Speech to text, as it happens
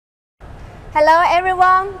Hello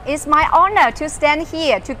everyone, it's my honor to stand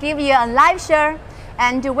here to give you a live show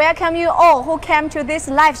and to welcome you all who came to this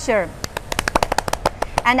live show.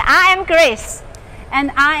 And I am Grace.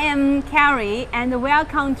 And I am Carrie, and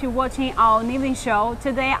welcome to watching our evening show.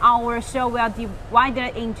 Today our show will divide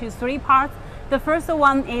into 3 parts. The first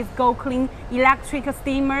one is GOClean electric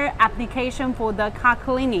steamer application for the car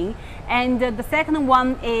cleaning. And the second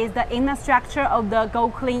one is the inner structure of the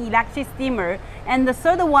GOClean electric steamer. And the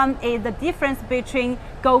third one is the difference between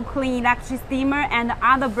GOClean electric steamer and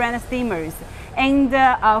other brand steamers. And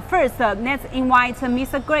first, let's invite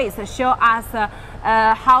Mr. Grace to show us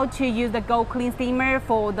how to use the GOClean steamer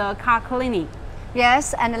for the car cleaning.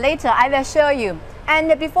 Yes, and later I will show you.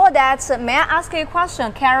 And before that, may I ask you a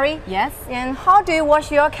question, Carrie? Yes. And how do you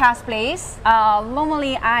wash your cars, please?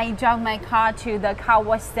 Normally, I drive my car to the car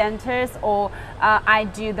wash centers, or I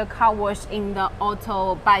do the car wash in the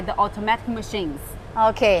by the automatic machines.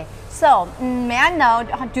 Okay. So, may I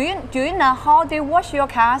know? Do you know how they wash your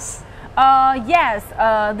cars? Yes.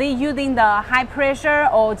 They using the high pressure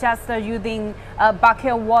or just using a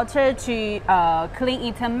bucket of water to clean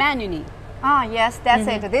it manually. Ah, yes, that's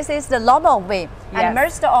it. This is the normal way, and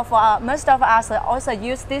Yes. most of us also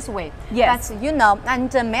use this way. Yes. But you know,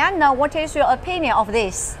 and may I know what is your opinion of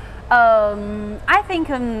this? I think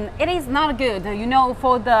it is not good. You know,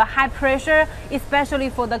 for the high pressure, especially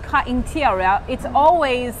for the car interior, it's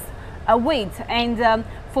always a wait. And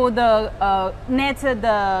for the let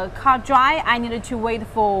the car dry, I needed to wait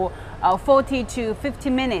for 40 to 50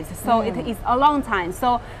 minutes. So it is a long time.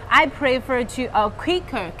 So I prefer to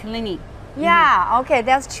quicker cleaning. Yeah, okay,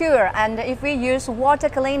 that's true. And if we use water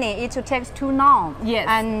cleaning, it takes too long. Yes.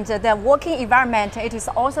 And the working environment, it is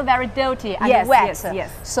also very dirty and Yes, wet. yes.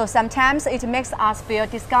 So sometimes it makes us feel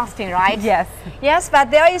disgusting, right? Yes. Yes, but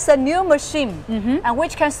there is a new machine and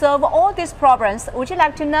which can solve all these problems. Would you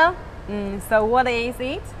like to know? So what is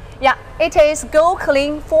it? Yeah, it is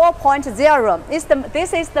GOClean 4.0.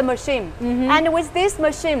 This is the machine. And with this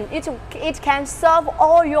machine, it can solve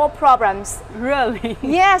all your problems. Really?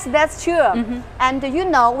 Yes, that's true. And you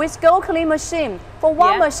know, with GOClean machine, for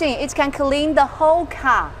one machine, it can clean the whole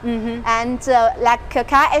car. And like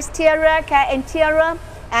car exterior, car interior,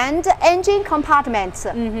 and engine compartments.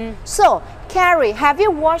 So, Carrie, have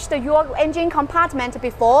you washed your engine compartment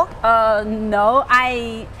before? No,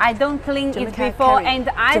 I don't clean it before, and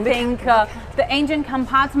I think the engine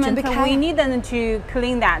compartment we needed to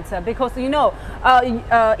clean that because you know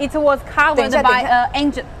it was covered by an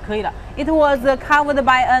engine. It was covered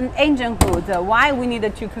by an engine hood. Why we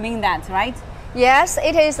needed to clean that, right? Yes,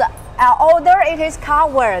 it is. Although it is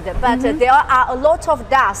covered, but there are a lot of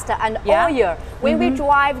dust and oil when we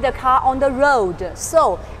drive the car on the road.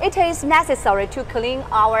 So it is necessary to clean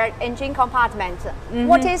our engine compartment.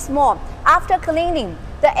 What is more, after cleaning,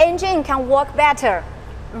 the engine can work better.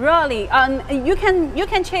 Really? You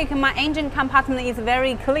can check my engine compartment is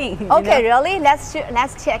very clean. Okay, really? Let's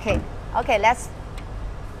check it. Okay, let's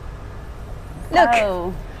look.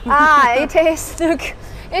 Oh. It is. Look.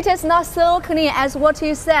 It is not so clean as what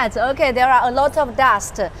you said. Okay, there are a lot of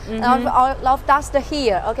dust, a lot of dust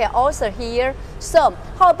here. Okay, also here. So,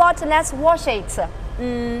 how about let's wash it?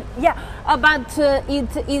 Yeah, but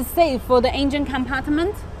it is safe for the engine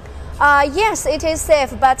compartment? Yes, it is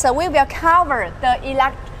safe, but we will cover the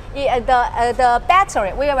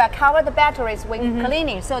battery. We will cover the batteries when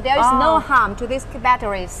cleaning, so there is no harm to these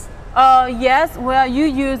batteries. Yes. Well, you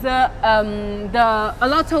use a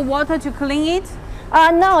lot of water to clean it.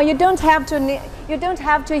 No, you don't have to. You don't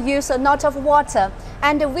have to use a lot of water,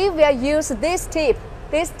 and we will use this tip,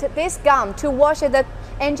 this gum to wash the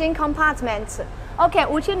engine compartment. Okay,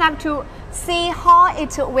 would you like to see how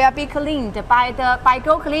it will be cleaned by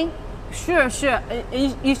GOClean? Sure.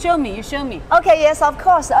 You show me. You show me. Okay, yes, of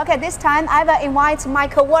course. Okay, this time I will invite my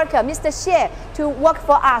coworker, Mr. Xie, to work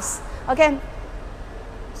for us. Okay,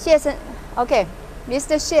 Xie. Okay,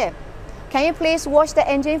 Mr. Xie, can you please wash the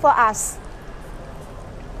engine for us?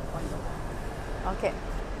 Okay.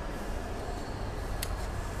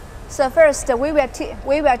 So first, we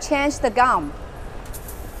will change the gum.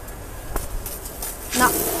 Now,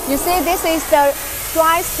 you see, this is the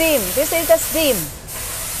dry steam. This is the steam.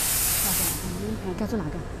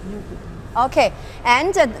 Okay,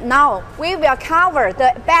 and now we will cover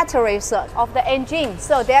the batteries of the engine,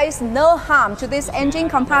 so there is no harm to this engine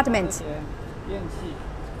compartment.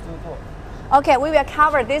 Okay, we will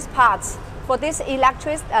cover these parts for this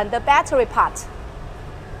electric and the battery part.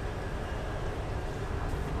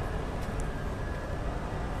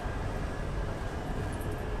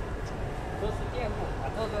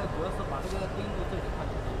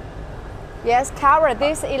 Yes, cover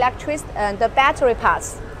this electric and the battery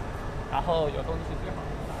parts. 然后有东西是最好。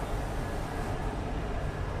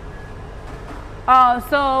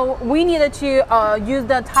 So we need to use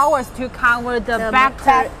the towels to cover the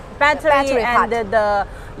battery and the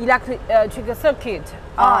electric circuit.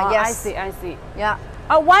 Yes. I see. I see. Yeah.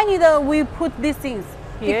 Why need we put these things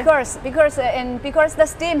here? Because the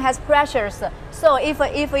steam has pressures. So if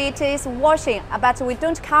it is washing, but we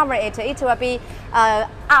don't cover it, it will be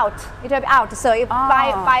out. It will be out. So if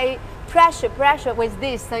by pressure with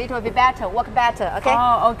this, so it will be better, work better. Okay.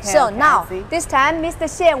 Oh, okay. So okay, now this time, Mr.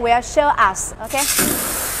 Xian will show us. Okay.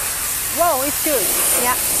 Whoa, it's good.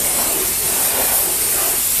 Yeah.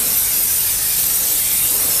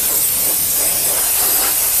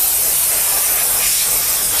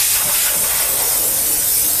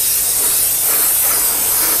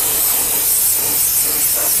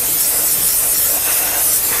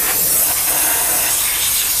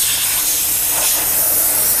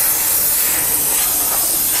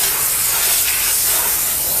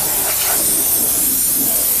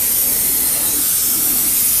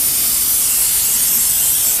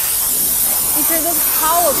 It looks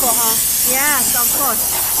powerful, huh? Yes, of course.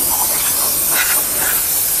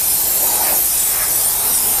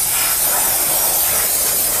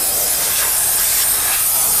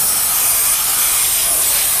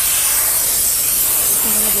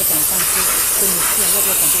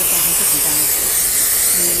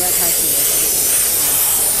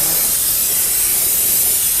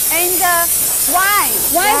 And why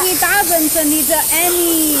he doesn't need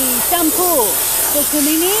any shampoo for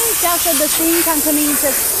cleaning? Just the sink can clean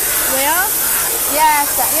it well?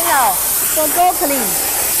 Yes, you know, for GOClean.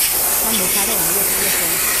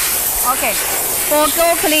 Okay, for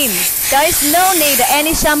GOClean, there is no need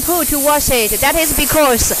any shampoo to wash it. That is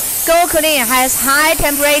because GOClean has high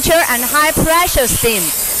temperature and high pressure steam.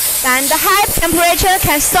 And the high temperature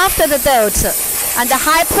can soften the dirt, and the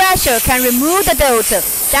high pressure can remove the dirt.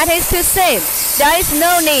 That is to say, there is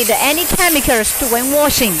no need any chemicals when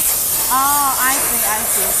washing. Oh, I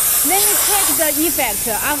see. Let me check the effect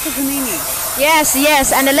after cleaning.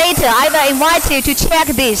 Yes, and later I will invite you to check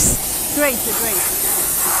this. Great.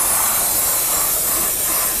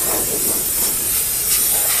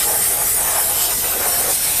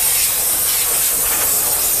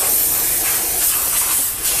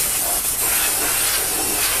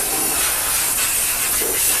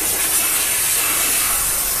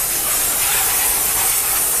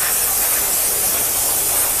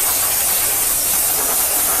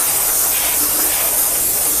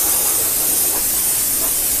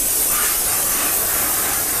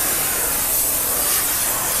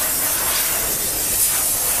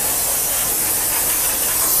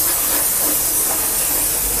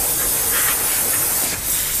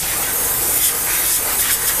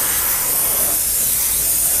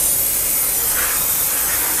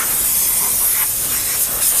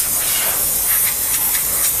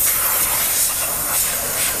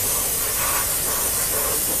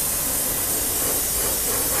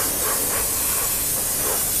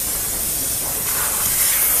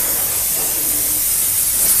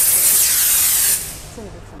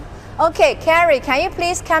 Okay, Carrie, can you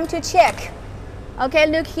please come to check? Okay,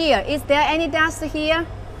 look here. Is there any dust here?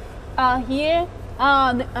 Here,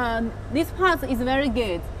 this part is very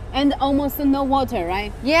good and almost no water,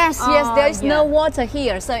 right? Yes, there is no water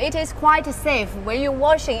here, so it is quite safe when you're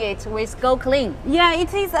washing it with GOClean. Yeah,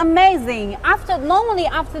 it is amazing. Normally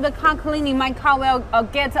after the car cleaning, my car will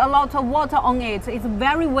get a lot of water on it. It's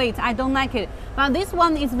very wet. I don't like it. But this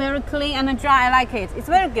one is very clean and dry. I like it. It's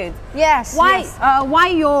very good. Yes. Why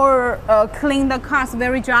your clean the cars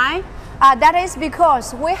very dry? That is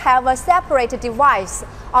because we have a separate device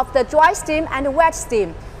of the dry steam and wet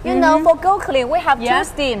steam. You know, for GOClean, we have two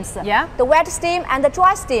steams, the wet steam and the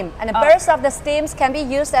dry steam, and both of the steams can be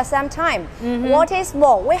used at the same time. What is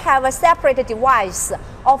more, we have a separate device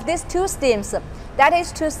of these two steams. That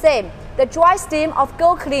is to say, the dry steam of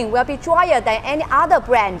GOClean will be drier than any other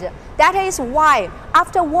brand. That is why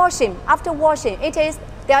after washing,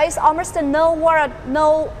 there is almost no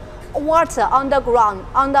water on the ground,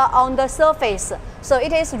 on the surface. So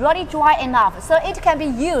it is really dry enough. So it can be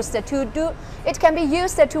used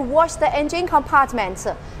to wash the engine compartment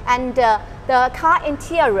and the car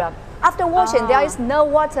interior. After washing, there is no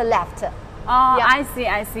water left. Oh, yeah. I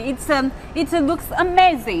see. It looks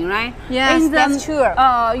amazing, right? Yes, that's true.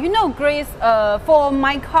 You know, Grace, for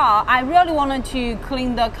my car, I really wanted to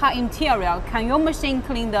clean the car interior. Can your machine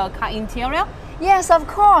clean the car interior? Yes, of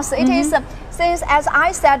course. It is. Since, as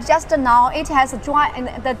I said just now, it has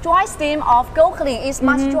the dry steam of GOClean is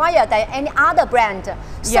much drier than any other brand.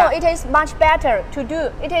 So it is much better to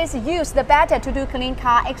do. It is used better to do clean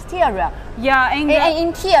car exterior. Yeah, and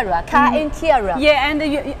interior, car interior. Yeah,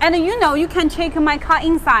 and you know, you can check my car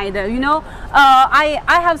inside. You know, I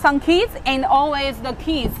have some kids, and always the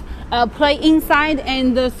kids play inside,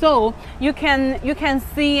 and so you can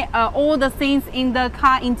see all the things in the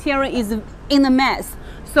car interior is in a mess.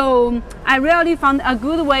 So I really found a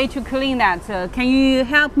good way to clean that. Can you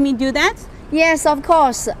help me do that? Yes, of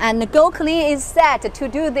course. And GOClean is set to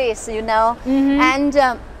do this, you know. And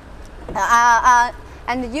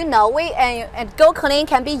you know, GOClean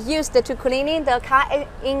can be used to cleaning the car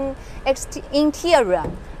interior.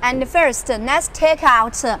 And first, let's take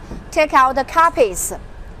out the carpets.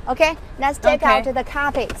 Okay, let's take out the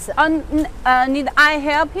carpets. Need I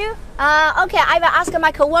help you? Okay, I will ask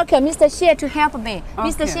my coworker, Mr. Xie, to help me. Okay.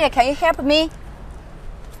 Mr. Xie, can you help me?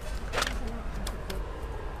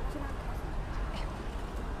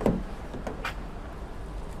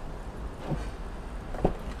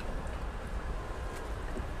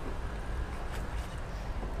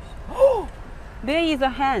 There is a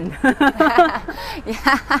hand.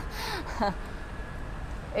 Yeah,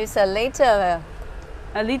 it's a little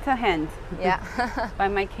hand. Yeah. By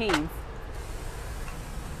my kids.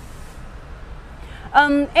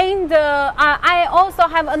 I also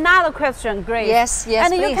have another question, Grace. Yes,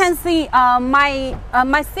 and please. You can see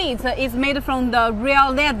my seat is made from the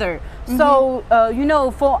real leather. So you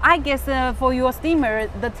know, I guess for your steamer,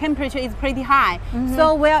 the temperature is pretty high.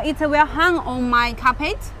 So it will hang on my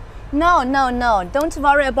carpet? No. Don't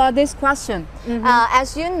worry about this question.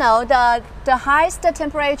 As you know, the highest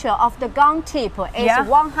temperature of the gun tip is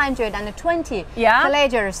 120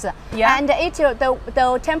 Celsius, and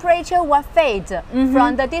the temperature will fade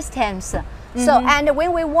from the distance. So, and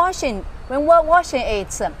when we're washing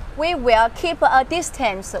it, we will keep a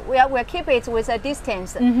distance. We will keep it with a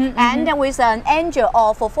distance, and with an angle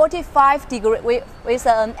of 45 degrees. With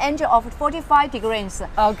an angle of 45 degrees.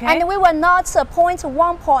 Okay. And we will not point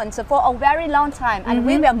one point for a very long time, and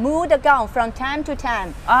we will move the gun from time to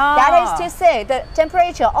time. That is to say, the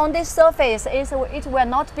temperature on this surface it will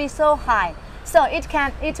not be so high. So it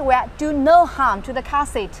will do no harm to the car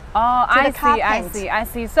seat. I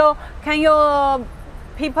see. So can your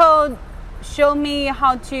people show me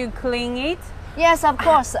how to clean it? Yes, of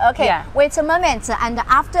course. Okay, wait a moment. And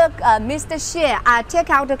after Mr. Xie take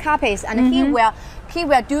out the carpets, and he will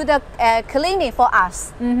do the cleaning for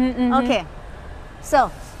us. Okay.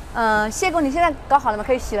 So, 谢工，你现在搞好了吗？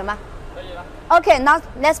可以洗了吗？可以了。Okay, now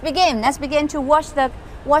let's begin. Let's begin to wash the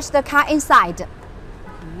car inside.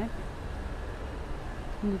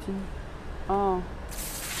 Oh.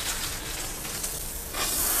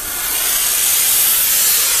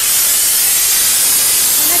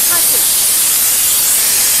 Can I touch it?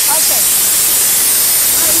 Okay.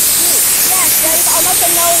 It's good. Yes, there is almost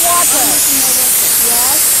no water.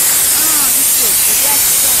 Yes. It's good. Yes.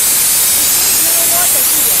 No water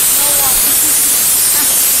here. No water.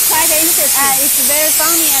 Quite interesting. It's very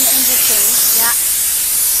funny and interesting. Yeah.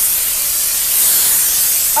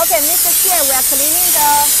 Okay, Mr. Xie, we are cleaning the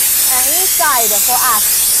inside for us.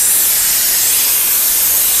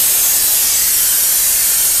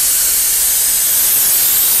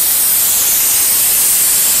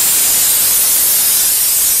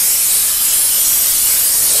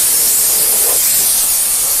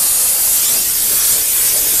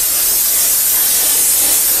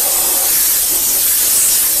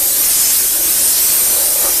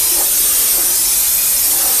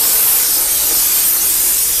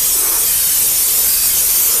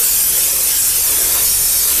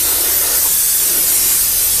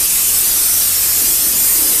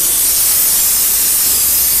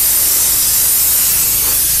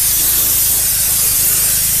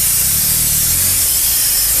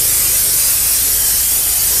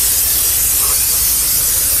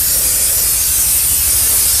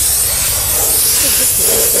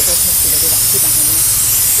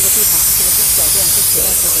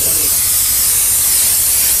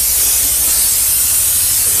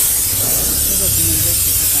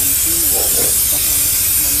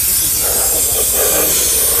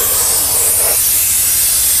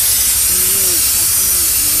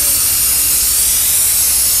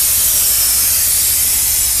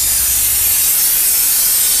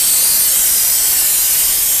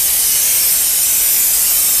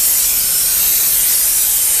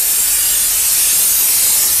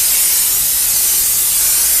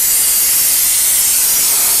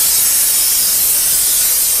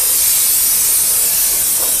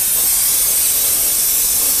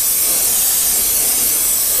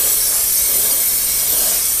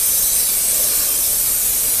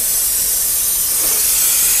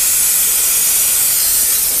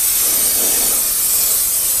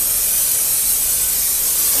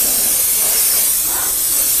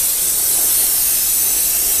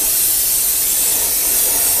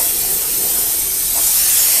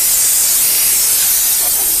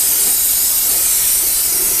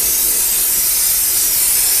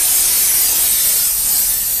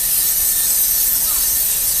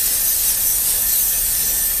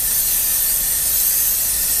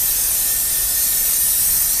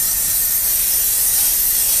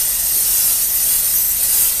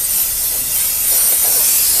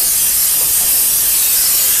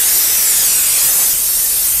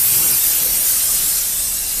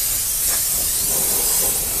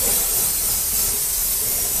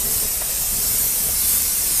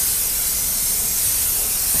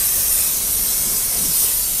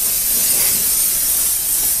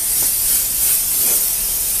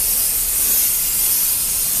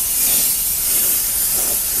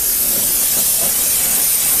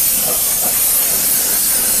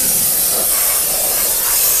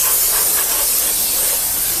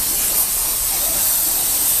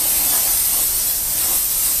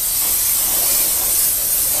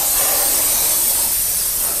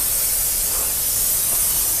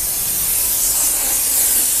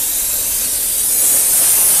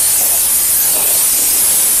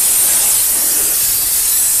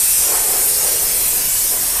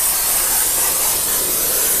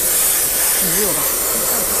 6吧。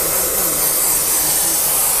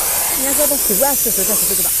应该说到15啊40再是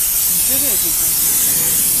这个吧。这个几分？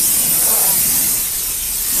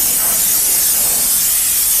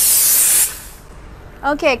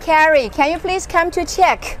 Okay, Carrie, can you please come to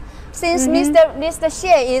check? Since Mr.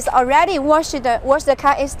 Xie is already washed the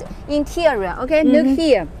car is interior. Okay, look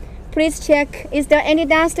here. Please check. Is there any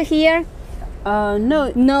dust here?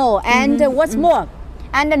 No. No. And what's more?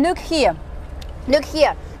 And look here. Look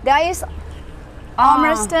here. There is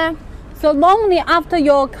almost. So normally after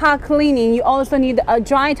your car cleaning, you also need a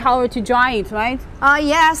dry towel to dry it, right?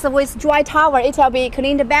 Yes, with dry towel it will be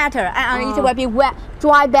cleaned better and it will be wet,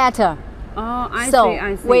 dry better. Oh, I so see,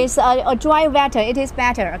 I see. With a dry water, it is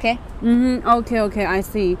better, okay? Okay, I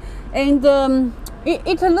see. And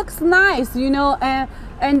it looks nice, you know,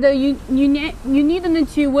 and you needn't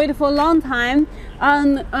to wait for a long time.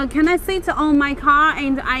 Can I sit on my car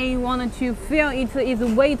and I wanted to feel it is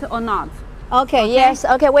wet or not? Okay, yes.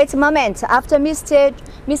 Okay, wait a moment. After Mr.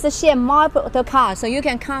 Xie mop the car, so you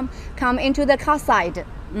can come into the car side.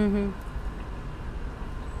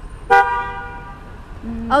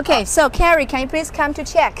 Okay, so Carrie, can you please come to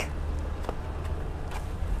check?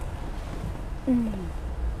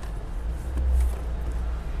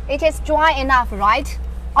 It is dry enough, right?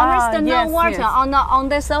 Almost no water on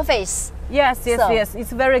the surface. Yes,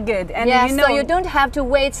 it's very good. And yes, you know, so you don't have to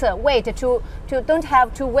wait for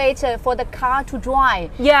the car to dry.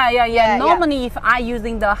 Yeah. Normally, if I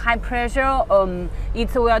using the high pressure,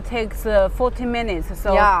 it will take 40 minutes.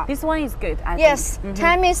 So this one is good. I think.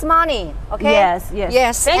 Time is money. Okay.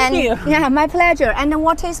 Yes. Thank you. Yeah, my pleasure. And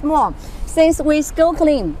what is more, since with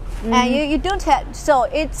GOClean, you don't have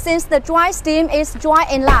since the dry steam is dry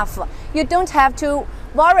enough, you don't have to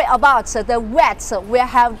worry about the wet will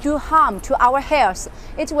have do harm to our hairs.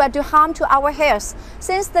 It will do harm to our hairs.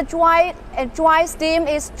 Since the dry steam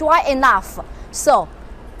is dry enough, so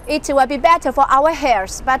it will be better for our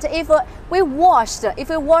hairs. But if we washed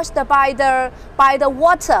by the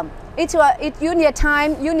water, you need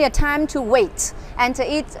time to wait. And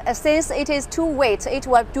since it is too wet, it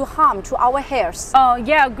will do harm to our hairs. Oh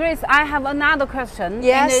yeah, Grace, I have another question.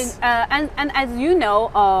 Yes. And as you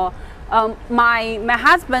know, my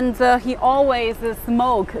husband he always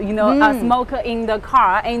smoke, you know, smoke in the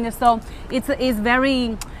car, and so it is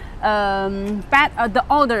very bad. The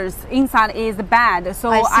odors inside is bad,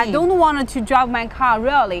 so I don't want to drive my car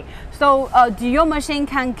really. So do your machine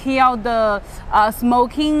can kill the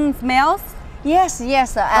smoking smells? Yes,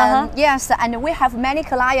 and we have many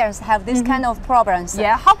clients have this kind of problems.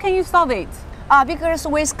 Yeah, how can you solve it? Because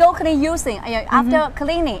with GOClean using after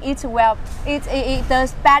cleaning, the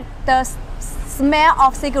smell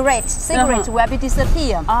of cigarettes will be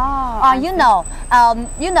disappear. You know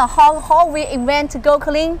how we invent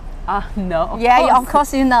GOClean? No. Of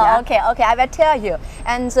course you know. Okay, I will tell you.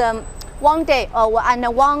 And one day, our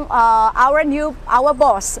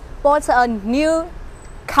boss bought a new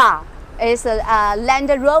car. It's a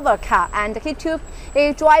Land Rover car, and he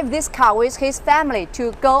drive this car with his family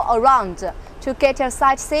to go around to get a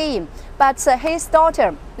sightseeing. But his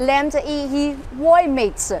daughter he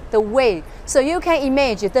vomits the way, so you can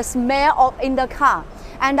imagine the smell in the car.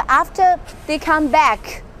 And after they come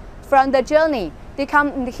back from the journey,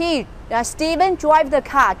 Steven drive the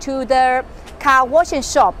car to the car washing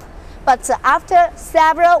shop. But after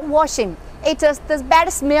several washing, the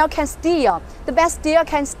bad smell can still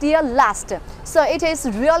last. So it is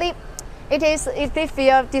really, they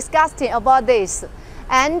feel disgusting about this.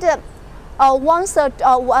 And one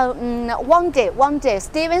day,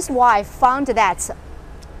 Steven's wife found that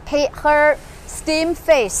her steam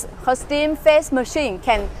face machine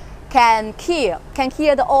can kill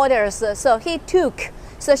the odors. So she took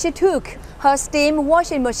her steam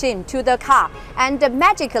washing machine to the car, and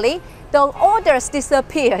magically the odors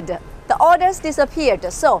disappeared.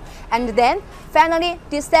 So, and then finally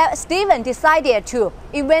Steven decided to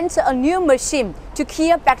invent a new machine to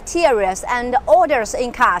kill bacteria and odors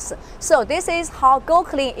in cars. So this is how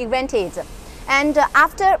GOClean invented. And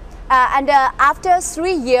after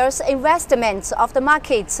 3 years investment of the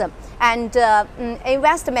market and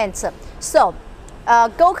investment, so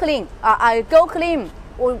GOClean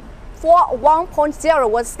 1.0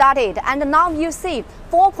 was started, and now you see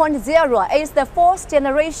 4.0 is the 4th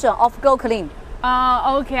generation of GOClean.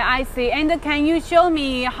 Okay, I see. And can you show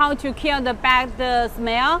me how to kill the bad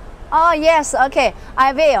smell? Oh yes, okay,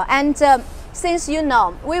 I will. And since you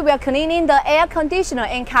know, we will cleaning the air conditioner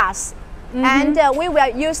in cars. And we will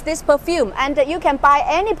use this perfume, and you can buy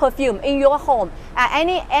any perfume in your home,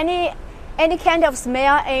 any kind of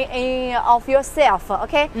smell of yourself,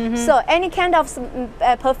 okay? So any kind of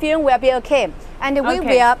perfume will be okay. And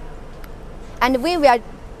and we will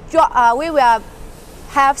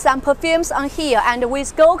have some perfumes on here, and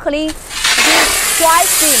with GOClean this dry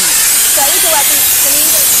steam, so it will be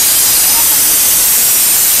cleaned.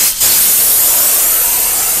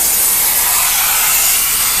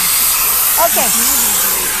 Okay.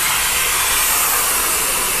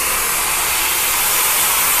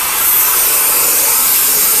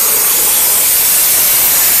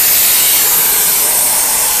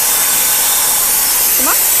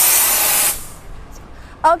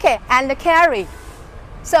 Okay, and Carrie.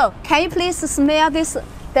 So, can you please smell this,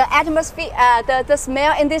 the atmosphere, the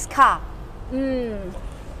smell in this car?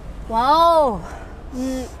 Wow.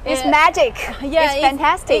 It's magic. Yeah, it's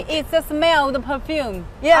fantastic. It's the smell of the perfume.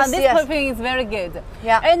 Yes, this perfume is very good.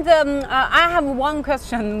 Yeah. And I have one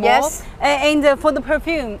question more. Yes. And for the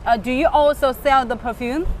perfume, do you also sell the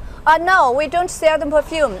perfume? No, we don't sell the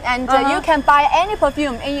perfume, and you can buy any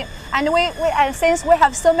perfume. And since we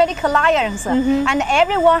have so many clients, and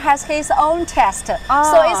everyone has his own taste,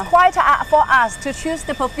 so it's quite for us to choose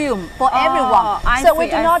the perfume for everyone. So we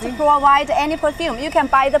do not provide any perfume. You can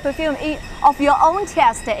buy the perfume of your own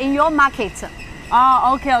taste in your market.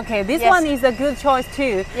 Oh, okay. This one is a good choice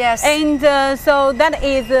too. Yes. And so that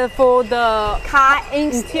is for the car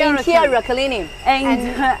interior cleaning.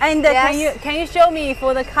 And can you show me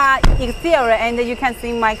for the car exterior? And you can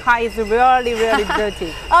see my car is really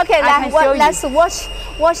dirty. Okay, let's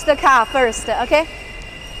watch the car first. Okay.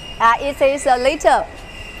 It is a little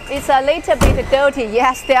bit dirty.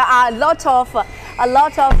 Yes, there are a lot of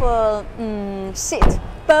shit,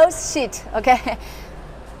 both shit. Okay.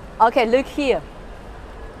 Okay, look here.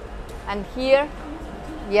 And here,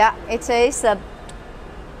 yeah, it is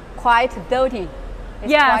quite dirty.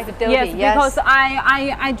 It's quite dirty. Yes, because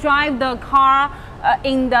I drive the car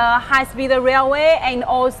in the high-speed railway, and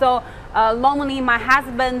also normally my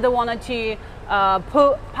husband wanted to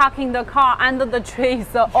parking the car under the tree,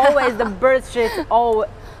 so always the bird shit all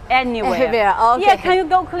anywhere. Everywhere. Okay. Yeah, can you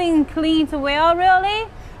go clean it well, really?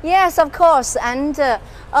 Yes, of course, and later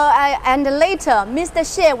Mr.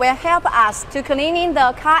 Xie will help us to cleaning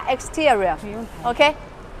the car exterior. Okay.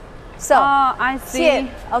 So I see. Xie,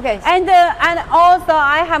 okay. And also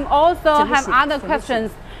I have other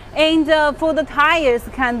questions. And for the tires,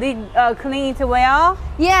 can they clean it well?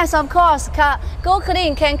 Yes, of course.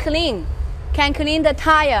 GOClean can clean the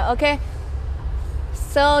tire. Okay.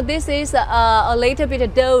 So this is a little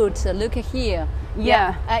bit dirt. Look here.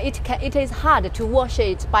 Yeah. It is hard to wash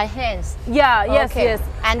it by hands. Yeah. Yes.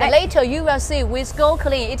 And later you will see with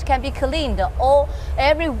GOClean it can be cleaned.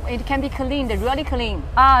 It can be cleaned really clean.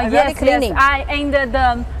 Yes. And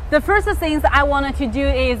the first things I wanted to do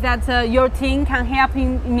is that your team can help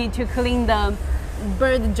me to clean the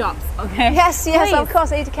bird jobs. Okay. Yes. Of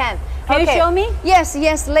course it can. Can you show me?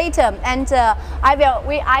 Yes, later, and I will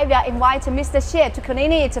invite Mr. Xie to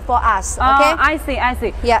clean it for us. Okay. I see.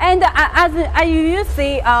 Yeah. And as you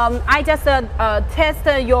see, I just test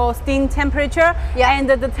your steam temperature, and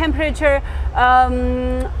the temperature,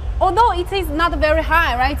 although it is not very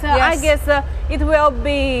high, right? Yes. I guess it will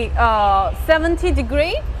be 70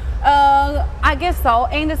 degrees. I guess so.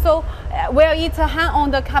 And so, will it hang on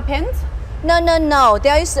the carpet? No.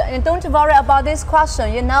 Don't worry about this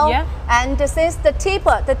question. You know. Yeah. And since the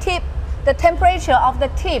temperature of the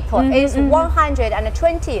tip is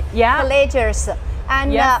 120 Celsius,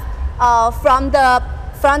 and from the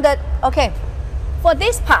okay, for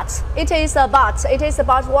this part it is about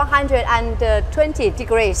 120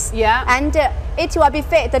 degrees. Yeah. And it will be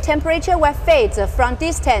the temperature will fade from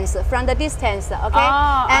the distance. Okay.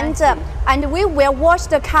 And we will wash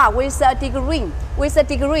the car with a degree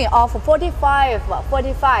of 45.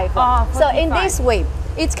 So in this way,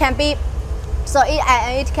 it can be. So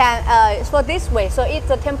it can for this way. So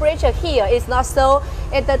the temperature here is not so.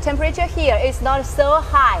 The temperature here is not so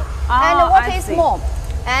high. And what is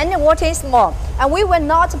more? And we will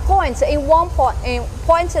not point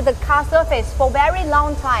the car surface for very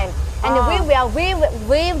long time. And we will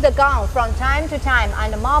wave the gun from time to time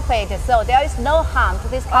and mop it, so there is no harm to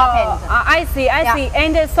this carpet. I see.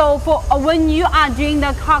 And so for when you are doing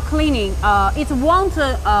the car cleaning, it won't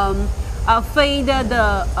fade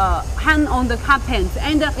the hand on the carpet.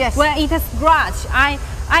 And when it scratch,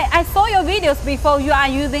 I saw your videos before. You are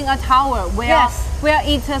using a towel where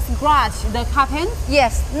it scratch the carpet.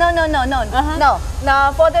 Yes. No. No.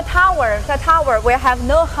 For the tower will have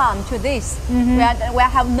no harm to this. Will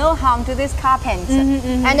have no harm to this carpet.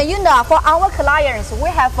 And you know, for our clients, we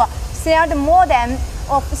have sold more than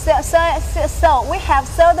so we have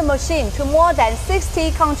sold the machine to more than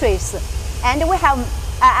 60 countries, and we have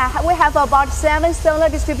about 7 solar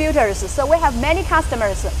distributors. So we have many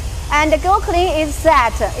customers. And the GOClean is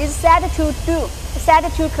set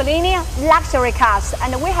to cleaning luxury cars,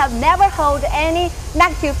 and we have never heard any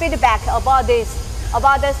negative feedback about this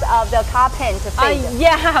the car paint fade.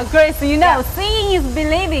 Yeah, Grace, you know, seeing is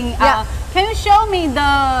believing. Can you show me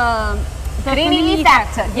the cleaning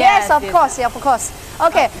effect? Yes, of course.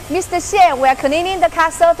 Okay, Mr. Xie, we are cleaning the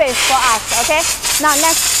car surface for us. Okay, now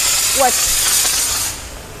next, watch.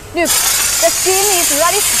 Look, the steam is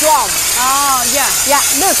really strong. Oh, yeah.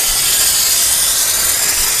 Yeah, look.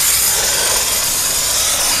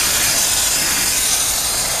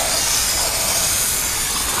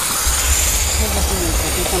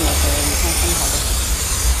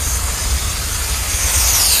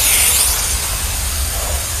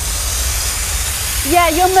 Yeah,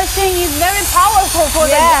 your machine is very powerful for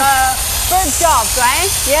the bird job, right?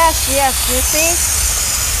 Yes, you see,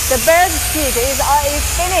 the bird sheet is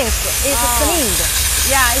finished, it's cleaned.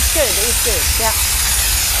 Yeah, it's good, Yeah.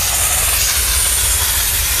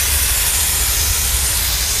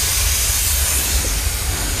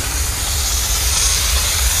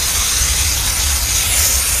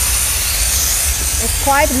 It's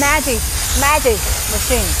quite magic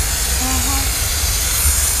machine.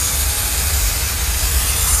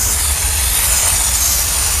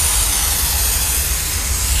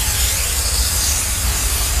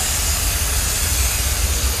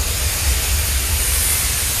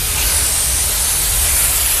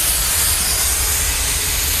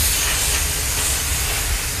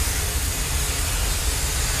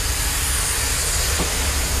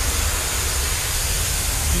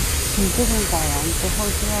你这边搞完之后，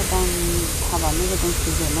就要帮他把那个东西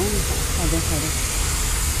给弄一下。好的。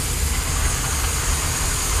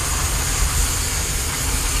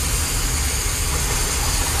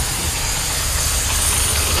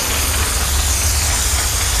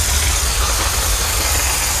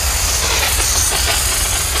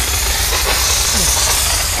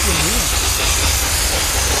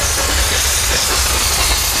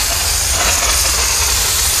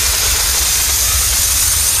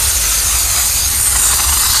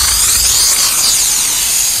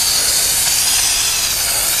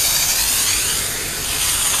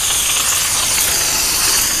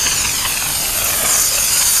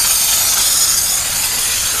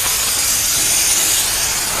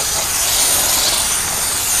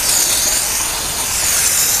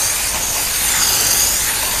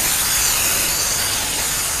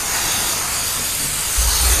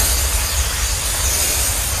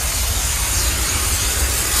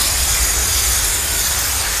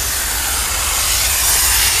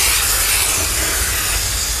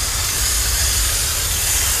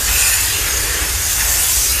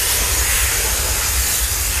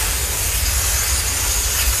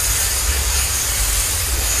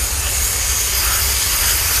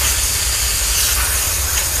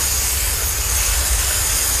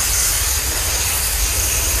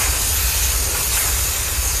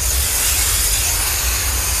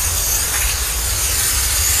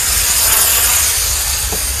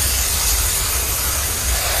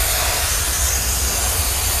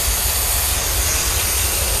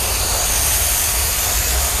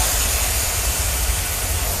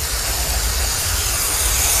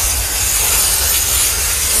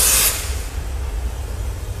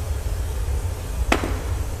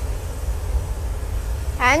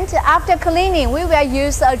And after cleaning, we will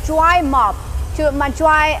use a dry mop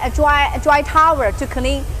dry towel to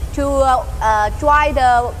clean dry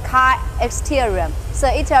the car exterior. So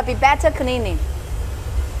it will be better cleaning.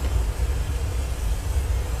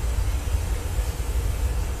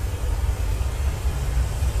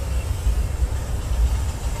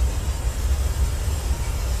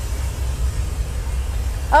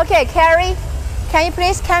 Okay, Carrie, can you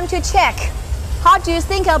please come to check? How do you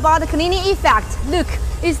think about the cleaning effect? Look,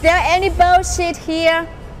 is there any bullshit here?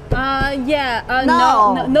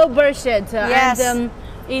 No bullshit. Yes. And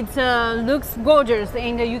it looks gorgeous,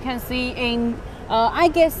 and you can see in I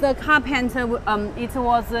guess the car paint it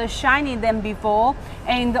was shiny than before,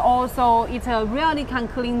 and also it really can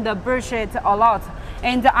clean the bullshit a lot.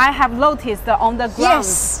 And I have noticed on the ground.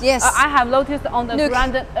 Yes. I have noticed on the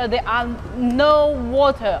ground there are no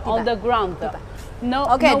water on the ground. No.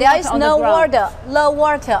 Okay, no there is no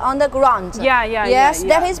water on the ground. Yes,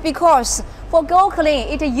 that is because for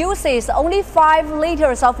GOClean it uses only 5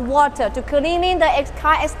 liters of water to cleaning the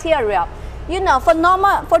car exterior. You know, for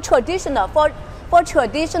traditional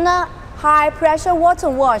high pressure water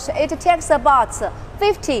wash, it takes about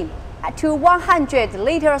 50 to 100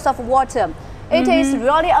 liters of water. It is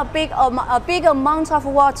really a big amount of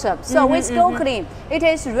water. So with GOClean, it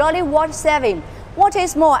is really water saving. What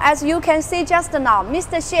is more, as you can see just now,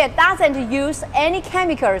 Mr. Xie doesn't use any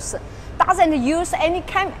chemicals, wash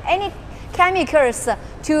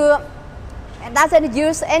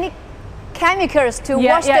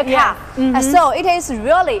the car. So it is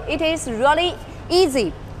really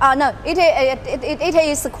easy. No, it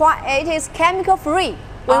is chemical free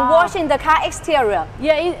when washing the car exterior.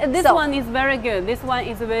 Yeah, this one is very good. This one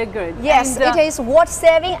is very good. Yes, and, it is water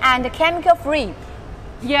saving and chemical free.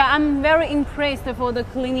 Yeah, I'm very impressed for the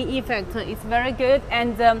cleaning effect. It's very good.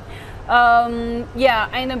 And yeah,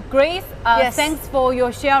 and Grace, thanks for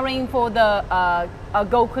your sharing for the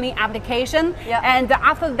GOClean application. And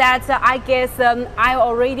after that, I guess I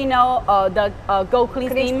already know the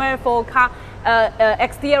GOClean steamer for car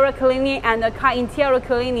exterior cleaning and car interior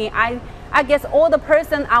cleaning. I guess all the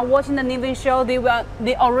person are watching the Nivin show, they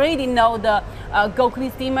already know the GOClean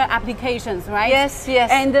steamer applications, right? Yes, yes.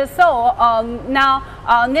 And so now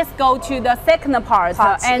let's go to the second part.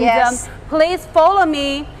 Please follow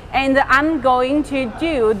me, and I'm going to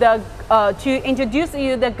do the to introduce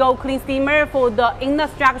you the GOClean steamer for the inner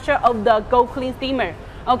structure of the GOClean steamer.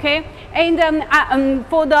 Okay, and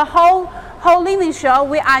for the whole Nivin show,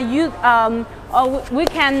 we are we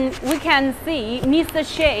can see Mr.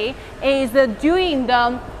 Xie is doing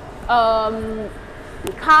the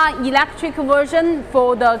car electric version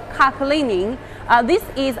for the car cleaning. This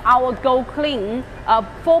is our GOClean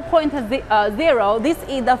 4.0. This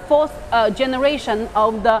is the fourth generation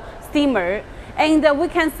of the steamer. And we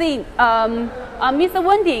can see, Mr.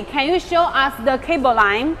 Wendy, can you show us the cable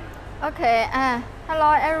line? Okay,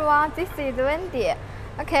 hello everyone, this is Wendy.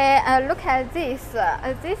 Okay, look at this.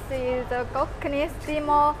 This is the GOClean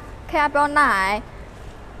steamer cable line.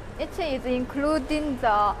 It is including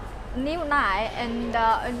the new line and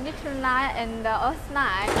neutral line and earth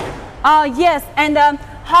line. Yes, and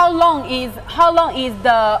how long is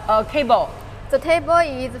the cable? The cable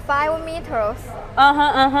is 5 meters.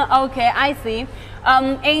 Okay, I see.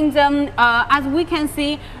 As we can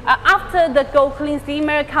see, after the GOClean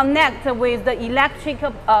steamer connect with the electric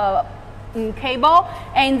cable,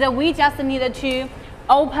 and we just needed to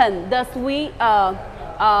open the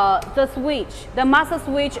the master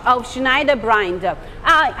switch of Schneider brand.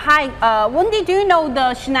 Hi, Wendy, do you know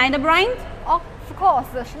the Schneider brand? Of course,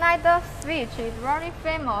 the Schneider switch is very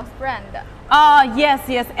famous brand. Yes,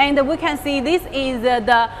 and we can see this is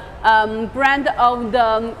the brand of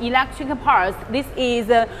the electric parts. This is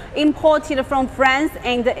imported from France,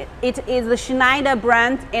 and it is the Schneider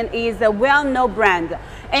brand and is a well-known brand.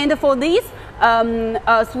 And for this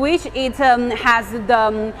switch, it has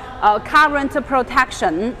the current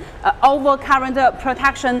protection, over current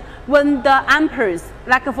protection when the amperes,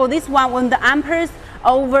 like for this one, when the amperes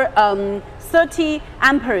over 30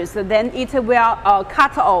 amperes, then it will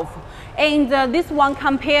cut off. And this one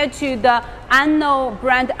compared to the Anno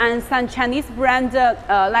brand and some Chinese brand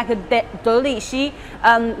like Delixi,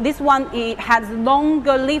 this one it has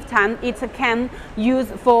longer lifetime. It can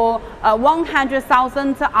use for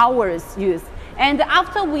 100,000 hours use. And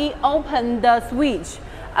after we open the switch,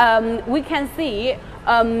 we can see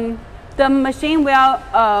the machine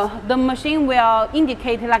will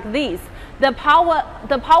indicate like this. The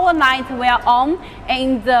power light will on,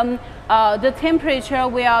 and the temperature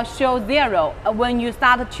will show 0 when you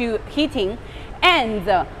start to heating. And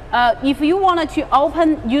if you wanted to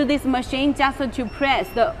use this machine, just to press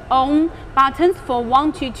the on buttons for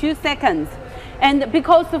 1 to 2 seconds. And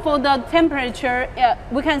because for the temperature,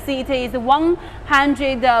 we can see it is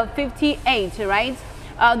 158, right?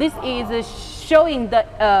 This is showing the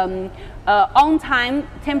on-time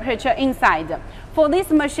temperature inside. For this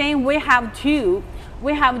machine, we have two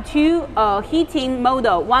heating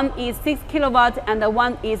model. One is 6 kilowatts and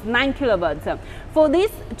one is 9 kilowatts. For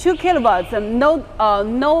this 2 kilowatts,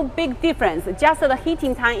 no big difference. Just the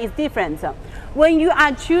heating time is different. When you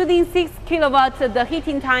are choosing 6 kilowatts, the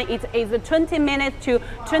heating time is 20 minutes to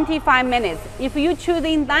 25 minutes. If you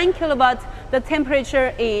choosing 9 kilowatts, the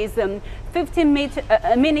temperature is 15 minutes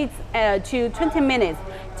to 20 minutes.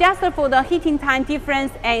 Just for the heating time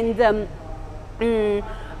difference, and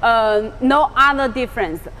no other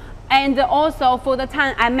difference. And also for the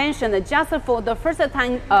time I mentioned, just for the first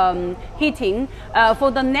time heating,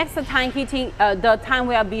 for the next time heating, the time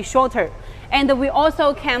will be shorter. And we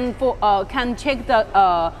also can check the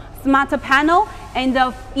smart panel, and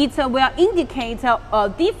it will indicate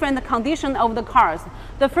different condition of the cars.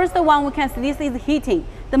 The first one we can see, this is heating.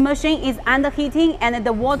 The machine is under heating, and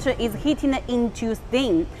the water is heating into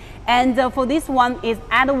steam. And for this one is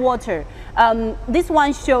add water. This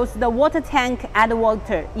one shows the water tank add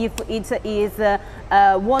water if it is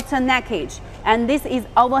water leakage, and this is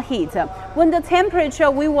overheat. When the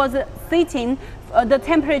temperature we was setting the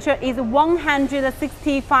temperature is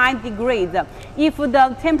 165 degrees. If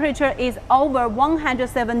the temperature is over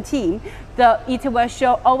 117, it will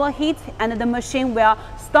show overheat and the machine will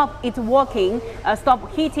stop it working,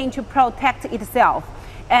 stop heating to protect itself.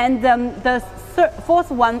 And the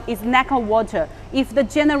fourth one is lack of water. If the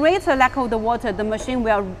generator lack of the water, the machine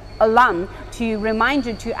will alarm to remind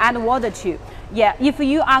you to add water to. Yeah, if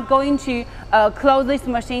you are going to close this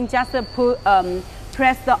machine, just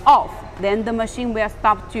press the off, then the machine will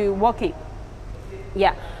stop to working.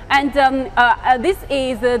 Yeah, and this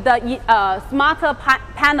is the smarter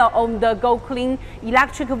panel of the GOClean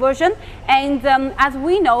electric version. And as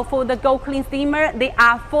we know, for the GOClean steamer, there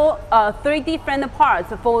are three different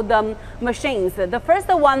parts for the machines. The first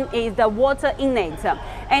one is the water inlet,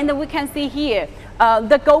 and we can see here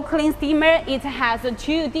the GOClean steamer, it has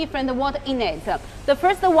two different water inlets. The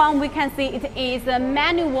first one we can see it is a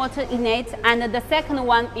manual water inlet, and the second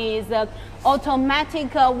one is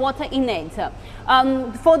automatic water inlet.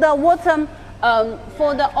 For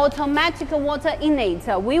the automatic water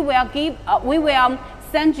inlet, we will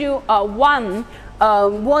send you one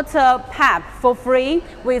water pipe for free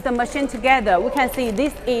with the machine together. We can see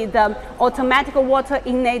this is the automatic water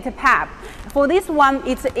inlet pipe. For this one,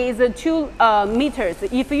 it is 2 meters.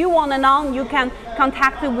 If you want to know, you can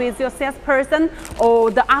contact with your salesperson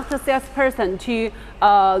or the after salesperson to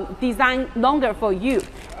design longer for you.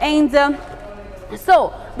 And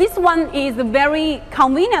so this one is very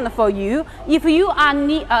convenient for you. If you are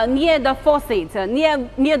near the faucet,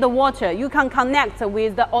 near the water, you can connect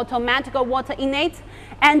with the automatic water inlet.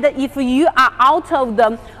 And if you are out of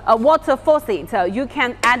the water faucet, you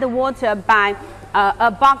can add water by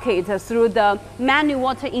a bucket through the manual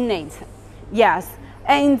water inlet. Yes,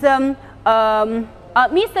 and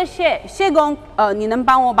Mr. 谢工，你能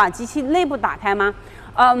帮我把机器内部打开吗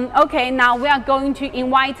？Okay, now we are going to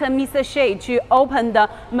invite Mr. Shea to open the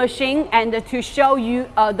machine and to show you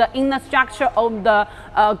the inner structure of the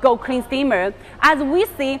GOClean steamer. As we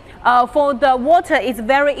see, for the water is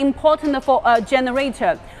very important for a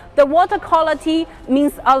generator. The water quality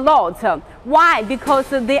means a lot. Why? Because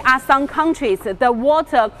there are some countries the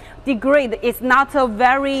water degrade is not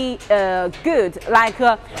very good. Like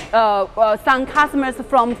some customers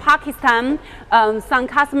from Pakistan, and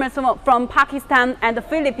the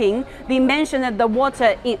Philippines, they mentioned that the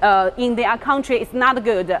water in their country is not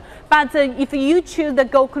good. But if you choose the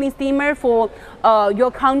GOClean steamer for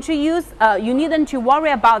your country use, you needn't to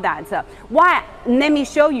worry about that. Why? Let me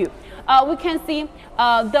show you. We can see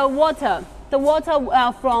the water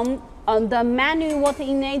from the manual water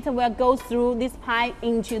inlet will go through this pipe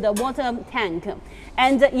into the water tank.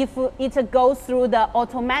 And if it goes through the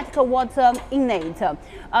automatic water inlet,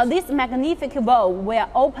 this magnific valve will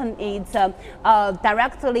open it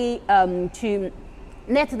directly to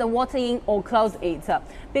let the water in or close it.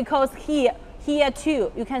 Because here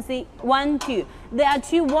too, you can see 1, 2. There are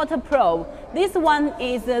 2 waterproof. This one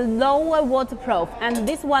is lower waterproof, and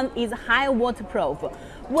this one is higher waterproof.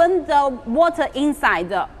 When the water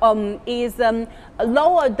inside is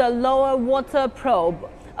lower, the lower waterproof,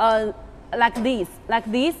 like this,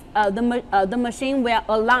 the machine will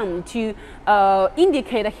alarm to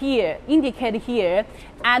indicate here,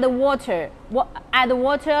 add water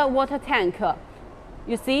tank.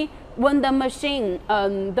 You see, when the machine,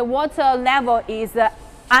 the water level is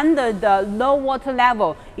under the low water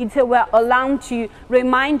level, it will alarm to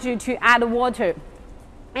remind you to add water.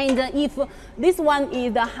 And if this one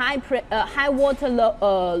is the high water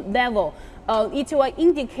level, it will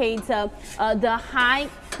indicate the high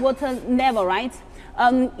water level, right?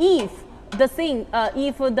 If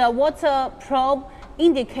the water probe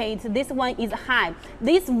indicates this one is high,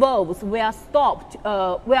 these valves will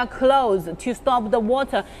will close to stop the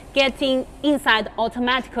water getting inside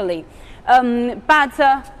automatically. But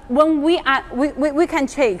when we can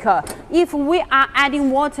check if we are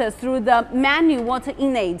adding water through the manual water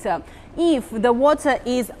inlet, if the water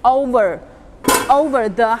is over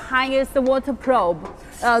the highest water probe,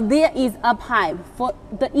 there is a pipe for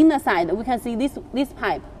the inner side. We can see this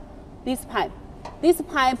pipe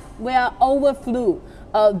will overflow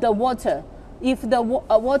the water. If the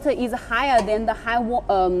water is higher than the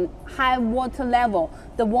high water level,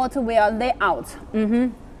 the water will let out.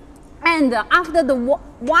 And after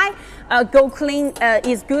why GOClean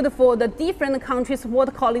is good for the different countries'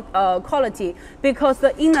 water quality, because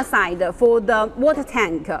the inner side for the water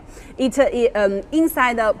tank, it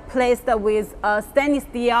inside placed with a stainless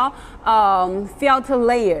steel filter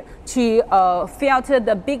layer to filter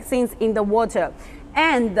the big things in the water,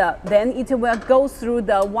 and then it will go through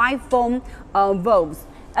the wide foam valves.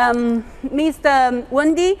 Mr.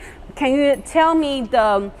 Wendy, can you tell me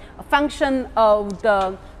the function of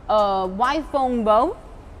the white foam valve?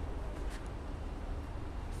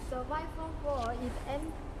 The white foam valve is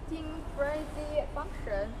anti-freeze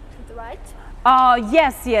function, is right?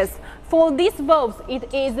 Yes, yes. For these valves,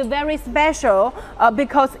 it is very special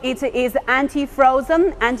because it is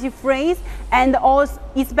anti-frozen, anti-freeze, and also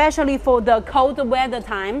especially for the cold weather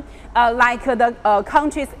time, like the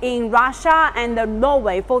countries in Russia and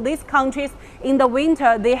Norway. For these countries, in the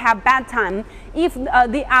winter, they have bad time. If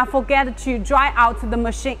they are forget to dry out the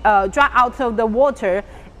machine, dry out of the water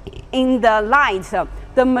in the light,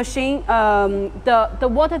 the machine, the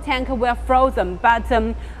water tank will frozen. But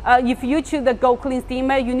if you choose the GOClean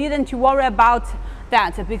steamer, you needn't to worry about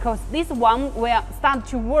that because this one will start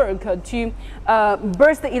to work to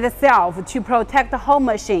burst itself to protect the whole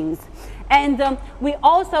machines. And we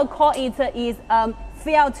also call it is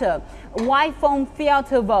filter, white foam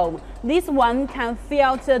filter valve. This one can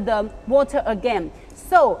filter the water again.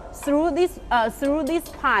 So through this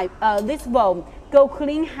pipe, this valve,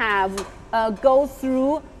 GOClean have go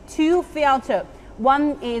through two filters.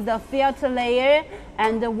 One is a filter layer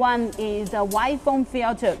and one is a white foam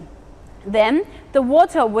filter. Then the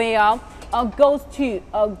water will goes to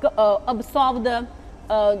absorb the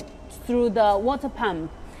through the water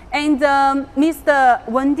pump. And Mr.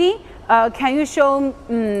 Wendy, can you show?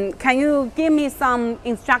 Can you give me some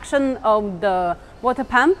instruction of the water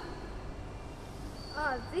pump?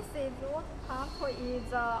 This is water pump is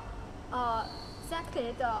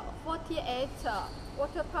second 48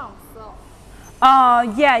 water pumps.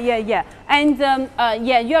 Yeah. And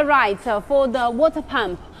yeah, you're right. For the water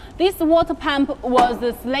pump, this water pump was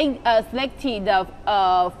selected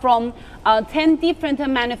from 10 different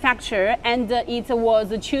manufacturers, and it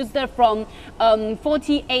was chosen from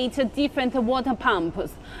 48 different water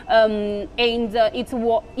pumps. And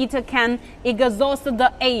it can exhaust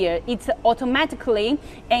the air. It automatically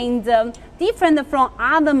and different from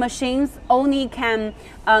other machines. Only can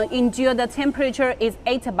endure the temperature is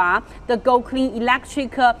 8 bar. The GOClean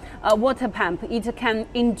electric water pump, it can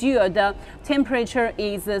endure the temperature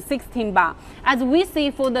is 16 bar. As we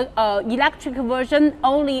see for the electric version,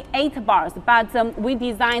 only 8 bars, but we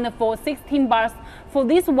designed for 16 bars. For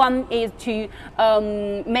this one is to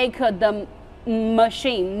make the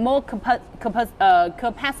machine more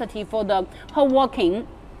capacity for the whole working.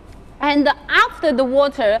 And after the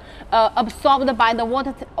water absorbed by the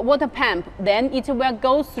water pump, then it will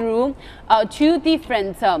go through two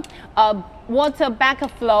different water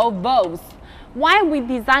backflow valves. Why we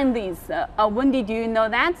designed this? Wendy, do you know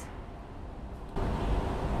that?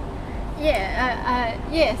 Yeah,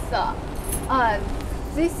 yes.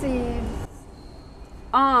 This is.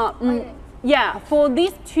 Yeah, for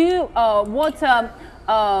these two water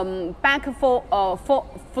backflow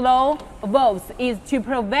valves is to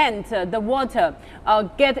prevent the water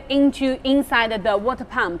get inside the water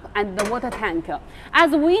pump and the water tank.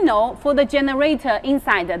 As we know, for the generator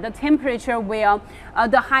inside, the temperature will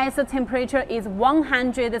the highest temperature is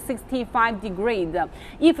 165 degrees.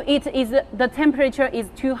 If the temperature is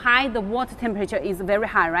too high, the water temperature is very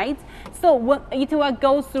high, right? So it will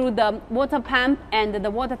go through the water pump and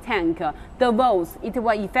the water tank, the valves. It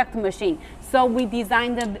will affect the machine. So we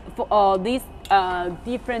designed for these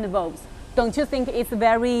different valves. Don't you think it's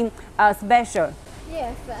very special?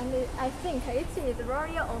 Yes, and I think it is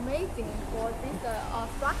very amazing for this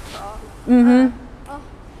structure.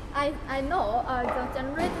 I know the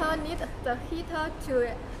generator needs the heater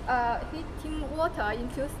to heating water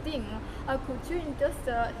into steam. Could you just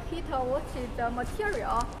heater what is the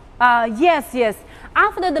material? Yes.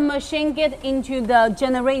 After the machine get into the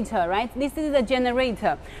generator, right? This is the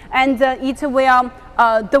generator, and it will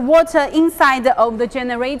the water inside of the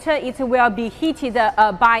generator. It will be heated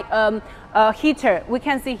by a heater. We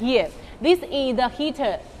can see here. This is the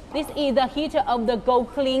heater. This is the heater of the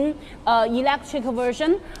GOClean electric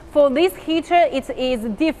version. For this heater, it is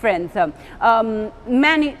different.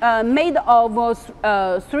 Made of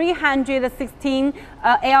 316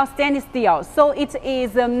 L stainless steel. So it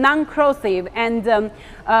is non-corrosive and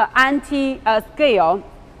anti-scale.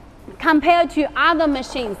 Compared to other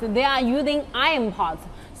machines, they are using iron pots.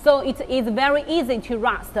 So it is very easy to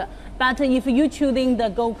rust. But if you're choosing the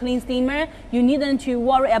GOClean steamer, you needn't to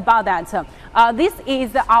worry about that. This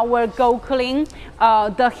is our GOClean,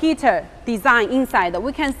 the heater design inside.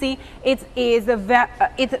 We can see it is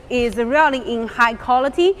really in high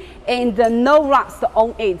quality and no rust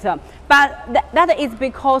on it. But that is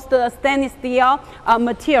because the stainless steel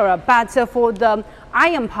material. But for the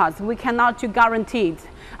iron parts, we cannot guarantee it.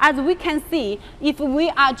 As we can see, if we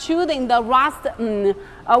are choosing the rust,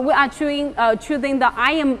 we are choosing the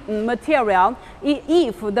iron material,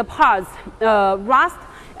 if the parts rust,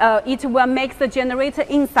 it will make the generator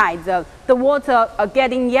inside the water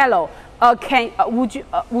getting yellow.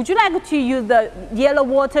 Would you like to use the yellow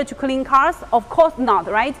water to clean cars? Of course not,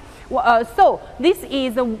 right? So this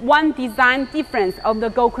is one design difference of the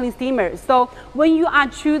GOClean steamer. So when you are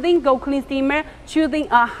choosing GOClean steamer, choosing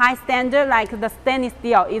a high standard like the stainless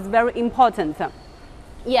steel is very important.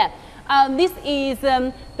 Yeah. This is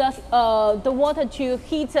the water to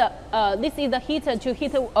heat. This is the heater to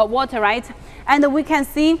heat water, right? And we can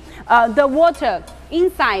see the water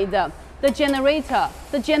inside the generator.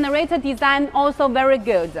 The generator design also very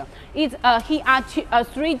good. Here are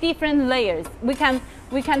three different layers. We can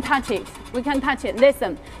touch it. We can touch it.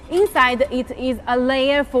 Listen, inside it is a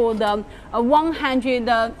layer for the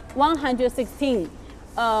 116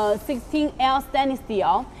 16L stainless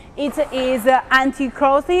steel. It is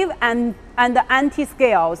anti-corrosive and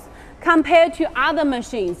anti-scales. Compared to other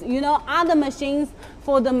machines, you know, other machines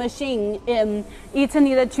for the machine, it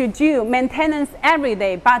needed to do maintenance every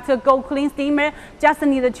day, but a GOClean steamer just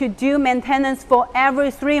needed to do maintenance for every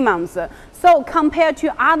 3 months. So compared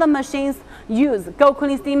to other machines used,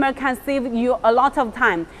 GOClean steamer can save you a lot of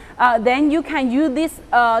time. Then you can use this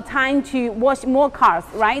time to wash more cars,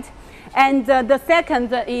 right? And the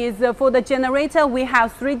second is for the generator, we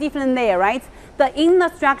have 3 different layers, right? The inner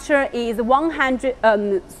structure is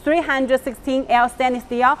 316L stainless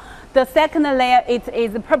steel. The second layer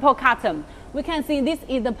is purple cotton. We can see this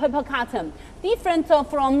is the purple cotton. Different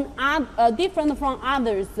from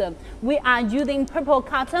others, we are using purple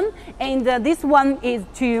cotton, and this one is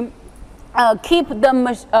to keep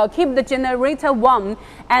the generator warm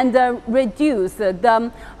and reduce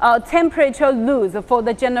the temperature loss for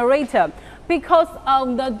the generator. Because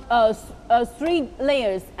of the 3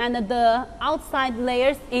 layers and the outside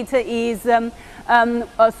layers, it is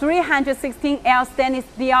 316L stainless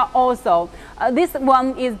steel also. This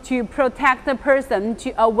one is to protect the person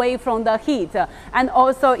away from the heat, and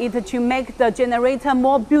also it to make the generator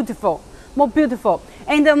more beautiful.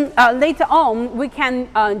 And later on, we can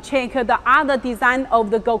check the other design of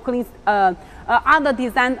the GOClean, other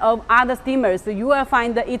design of other steamers. You will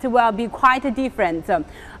find that it will be quite different.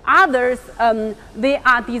 Others, their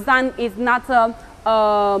design is not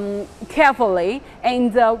carefully,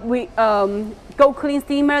 and GOClean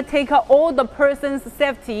steamer take all the person's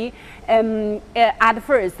safety at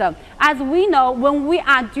first. As we know, when we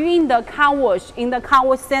are doing the car wash in the car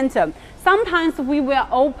wash center, sometimes we will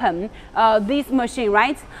open this machine,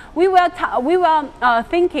 right? We will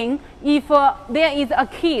thinking if there is a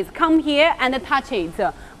kid, come here and touch it,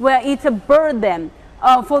 will it burn them?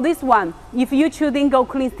 For this one, if you choosing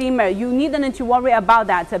GOClean steamer, you needn't to worry about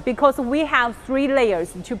that, because we have 3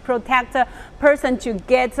 layers to protect a person to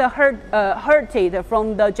get hurted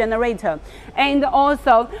from the generator. And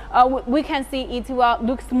also, we can see it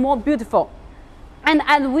looks more beautiful. And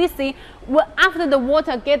as we see, after the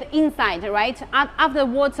water get inside, right? After the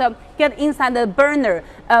water get inside the burner,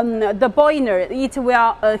 the boiler, it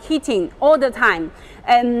will heating all the time.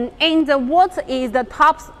 And what is the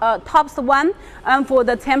tops one for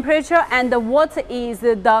the temperature, and what is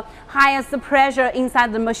the highest pressure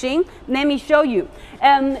inside the machine? Let me show you.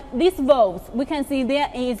 These valves, we can see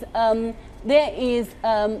there is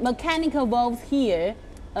mechanical valves here.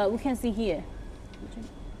 We can see here.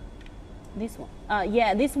 This one.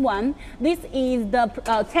 Yeah, this one. This is the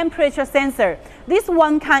temperature sensor. This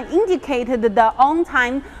one can indicate the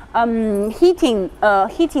on-time heating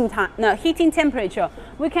temperature.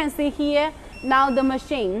 We can see here now the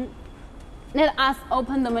machine. Let us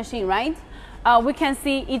open the machine, right? We can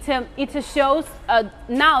see it shows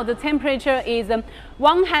now the temperature is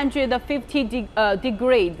 150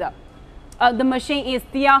 degrees. The machine is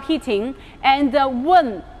still heating, and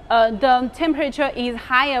when the temperature is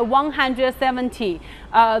higher, 170.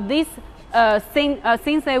 This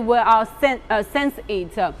sensor will sense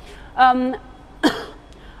it.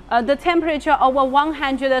 The temperature over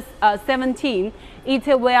 117, it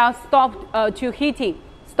will stop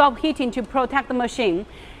stop heating to protect the machine.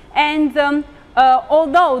 And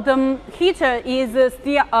although the heater is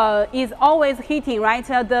still always heating, right?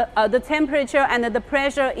 The temperature and the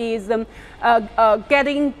pressure is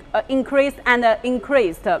getting increased and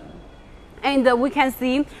increased. And we can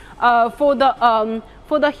see for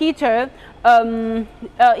the heater,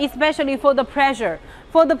 especially for the pressure.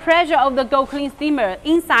 For the pressure of the GOClean steamer,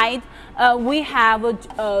 inside we have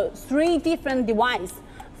 3 different devices.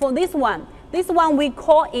 For this one we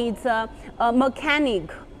call it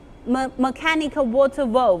mechanical water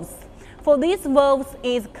valves. For these valves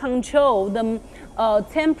is control the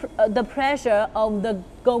pressure of the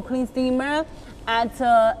GOClean steamer at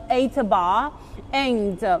 8 bar,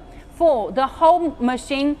 and for the whole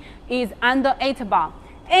machine is under 8 bar.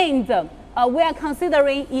 And we are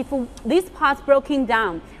considering if this part's broken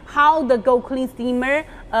down, how the GOClean steamer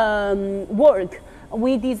work.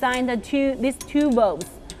 We designed these two valves.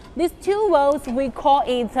 These two valves, we call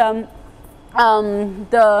it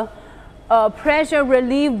the pressure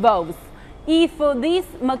relief valves. If this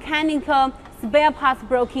mechanical spare parts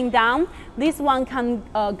broken down, this one can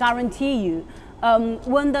guarantee you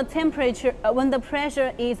when the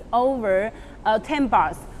pressure is over 10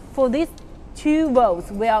 bars, for these two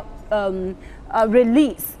valves will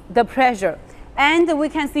release the pressure. And we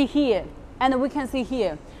can see here,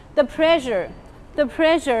 the pressure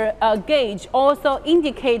gauge also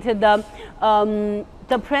indicated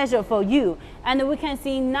the pressure for you. And we can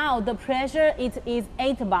see now the pressure is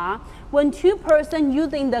 8 bar. When 2 persons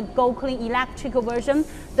using the GOClean electric version,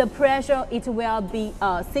 the pressure it will be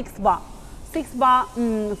 6 bar. 6 bar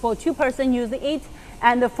for 2 persons using it,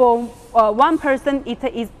 and for 1 person it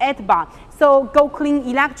is 8 bar. So GOClean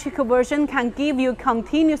electric version can give you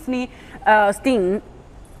continuously steam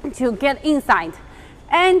to get inside.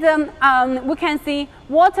 And we can see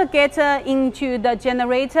water get into the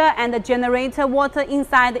generator, and the generator water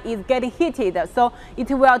inside is getting heated, so it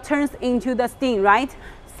will turn into the steam, right?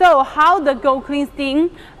 So how the GOClean steam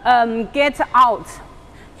gets out?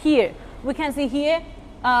 Here we can see here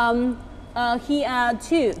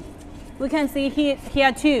two. We can see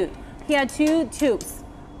here two tubes.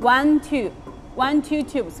 1, 2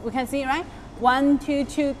 tubes. We can see, right? 1, 2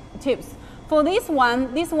 tubes. For this one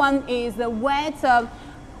is the wet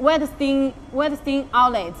steam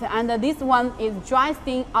outlet, and this one is dry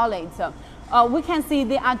steam outlet. We can see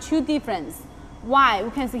there are 2 differences. Why? We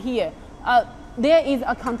can see here. There is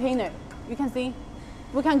a container. You can see.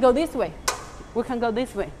 We can go this way. We can go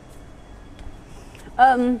this way.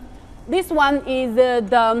 This one is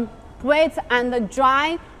the wet and the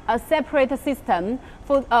dry separate system.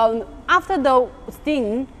 For after the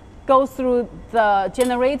steam goes through the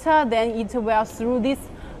generator, then it will through this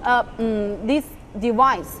this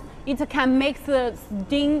device. It can make the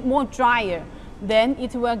steam more drier. Then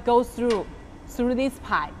it will go through this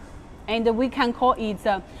pipe, and we can call it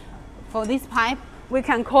for this pipe. We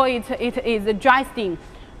can call it is a dry steam.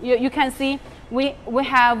 You can see we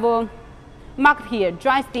have marked here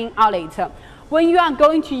dry steam outlet. When you are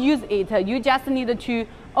going to use it, you just need to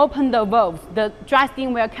open the valves. The dry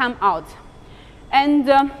steam will come out. And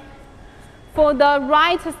for the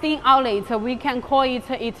right steam outlet, we can call it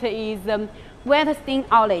is wet steam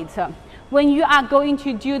outlet. When you are going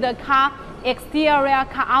to do the car exterior,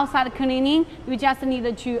 car outside cleaning, you just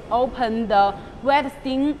need to open the wet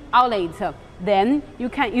steam outlet. Then you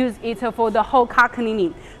can use it for the whole car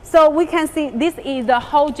cleaning. So we can see this is the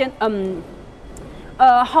whole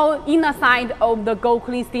whole inner side of the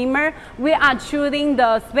GOClean steamer. We are choosing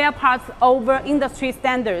the spare parts over industry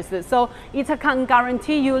standards, so it can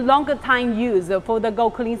guarantee you longer time use for the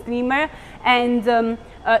GOClean steamer, and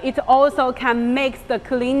it also can make the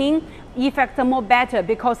cleaning effect more better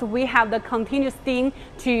because we have the continuous steam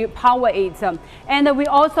to power it. And we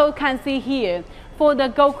also can see here for the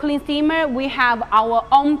GOClean steamer we have our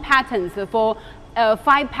own patents for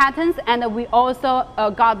 5 patents, and we also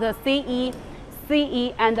got the CE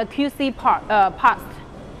and the QC parts.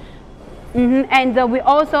 And we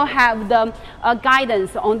also have the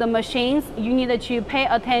guidance on the machines. You need to pay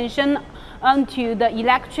attention to the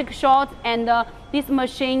electric short, and this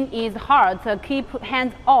machine is hard, so keep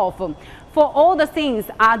hands off. For all the things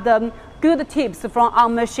are the good tips from our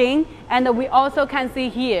machine, and we also can see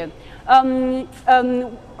here.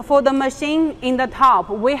 For the machine in the top,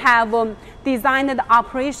 we have designed the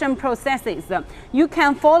operation processes. You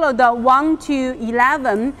can follow the 1 to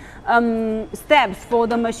 11 steps for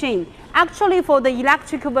the machine. Actually, for the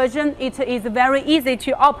electric version, it is very easy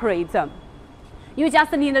to operate. You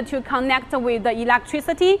just need to connect with the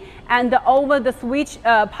electricity and over the switch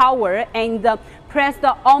power and press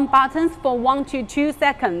the on buttons for 1 to 2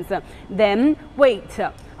 seconds. Then wait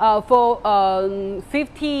for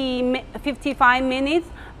 55 minutes.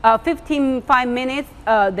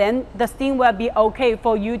 Then the steam will be okay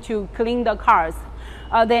for you to clean the cars.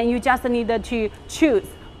 Then you just need to choose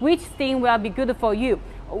which steam will be good for you.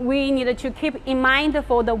 We need to keep in mind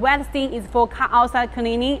for the wet steam is for car outside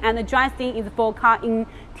cleaning, and the dry steam is for car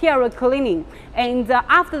interior cleaning. And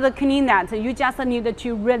after the cleaning that, you just need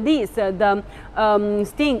to release the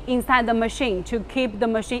steam inside the machine to keep the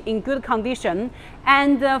machine in good condition.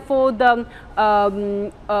 And for the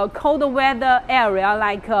cold weather area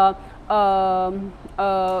like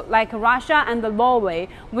like Russia and Norway,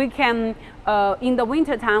 we can in the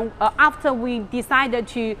winter time, after we decided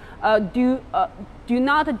to do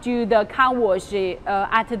not do the car wash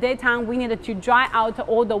at the daytime, we needed to dry out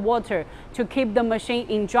all the water to keep the machine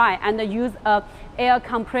in dry and use a air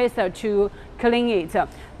compressor to clean it.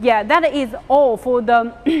 Yeah, that is all for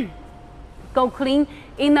the GOClean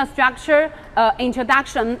inner structure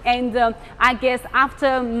introduction, and I guess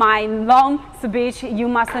after my long speech you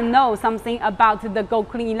must know something about the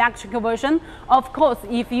GOClean electric version. Of course,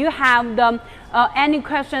 if you have any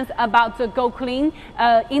questions about the GOClean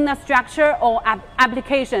inner structure or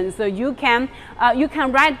applications, so you can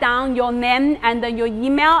write down your name and your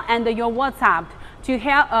email and your WhatsApp to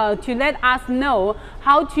help to let us know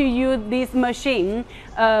how to use this machine.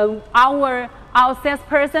 Our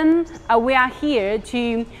salesperson, we are here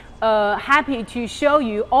to happy to show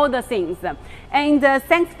you all the things. And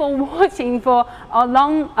thanks for watching for a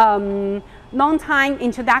long time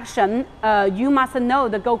introduction. You must know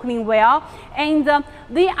the GOClean well, and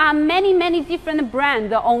there are many different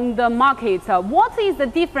brands on the market. What is the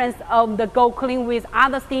difference of the GOClean with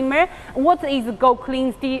other steamer? What is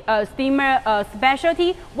GOClean steamer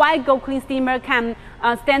specialty? Why GOClean steamer can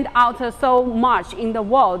stand out so much in the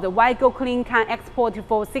world? Why GOClean can export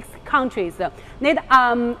for 6 countries?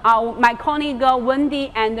 My colleague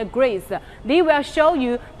Wendy and Grace, they will show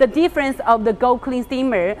you the difference of the GOClean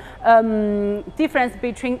steamer, difference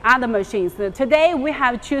between other machines. Today we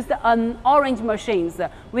have chosen an orange machines.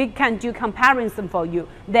 We can do comparison for you.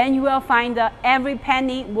 Then you will find every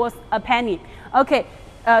penny worth a penny. Okay,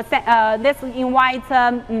 let's invite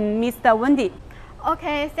Mr. Wendy.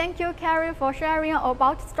 Okay, thank you, Carrie, for sharing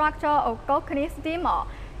about structure of GOClean steamer.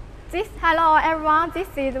 Hello everyone, this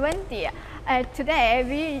is Wendy. Today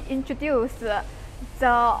we introduce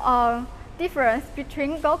the difference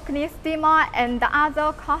between GOClean steamer and the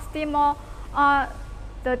other car steamer.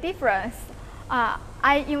 The difference.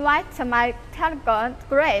 I invite my colleague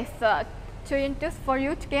Grace to introduce for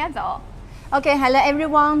you together. Okay, hello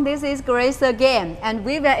everyone, this is Grace again, and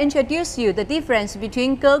we will introduce you the difference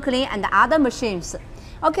between GOClean and other machines.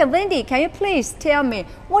 Okay, Wendy, can you please tell me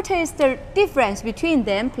what is the difference between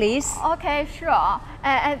them, please? Okay, sure.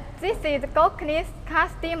 This is GOClean car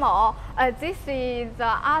steamer. This is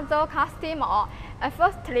the other car steamer.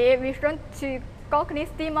 Firstly, we show to GOClean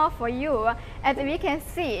steamer for you. As we can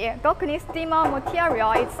see, GOClean steamer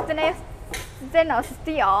material is stainless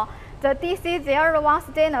steel. The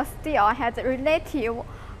DC01 stainless steel has relative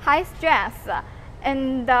high stress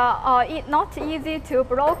and it's not easy to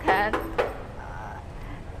broken.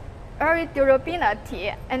 Very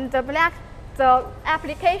durability, and the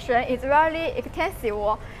application is very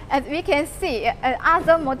extensive. As we can see,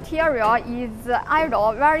 other material is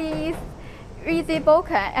iron, very easy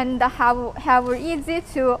broken and have easy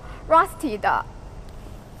to rusted.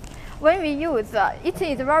 When we use it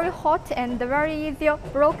is very hot and very easy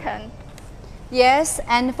broken. Yes,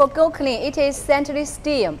 and for GOClean it is stainless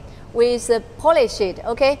steel with polished,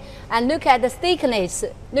 okay? And look at the thickness.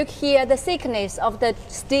 Look here, the thickness of the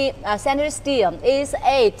stainless steel is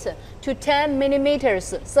 8 to 10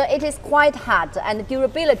 millimeters. So it is quite hard, and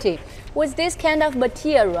durability. With this kind of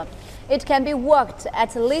material, it can be worked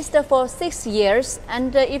at least for 6 years,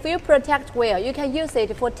 and if you protect well, you can use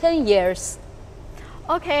it for 10 years.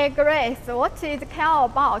 Okay, Grace, what is care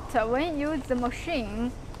about when you use the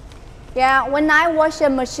machine? Yeah, when I wash a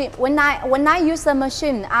machine, when I use a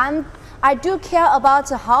machine, I do care about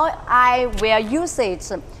how I will use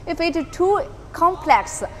it. If it is too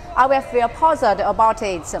complex, I will feel puzzled about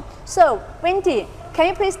it. So, Wendy, can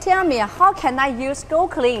you please tell me how can I use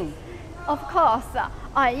GOClean? Of course,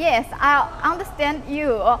 yes, I understand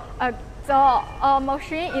you. The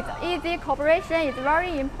machine is easy, cooperation is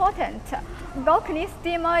very important. GOClean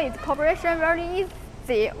steamer is cooperation very easy.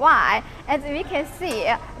 Why? As we can see,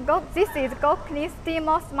 this is GOClean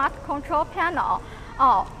steamer smart control panel.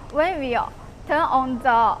 When we turn on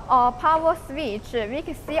the power switch, we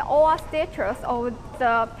can see all status of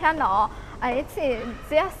the panel.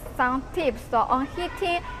 There's some tips on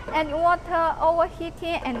heating and water,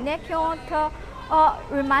 overheating, and leaking water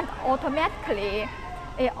remain automatically.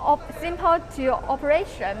 It's simple to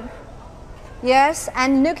operation. Yes,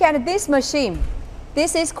 and look at this machine.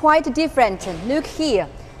 This is quite different. Look here.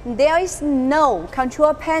 There is no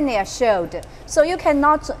control panel showed, so you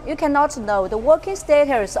cannot know the working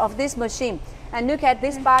status of this machine. And look at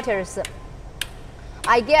these buttons.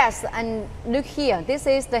 I guess, and look here. This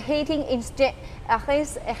is the heating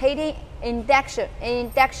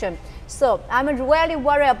induction. So I'm really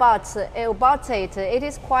worried about it. It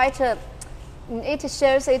is quite. It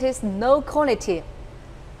shows it is no quality.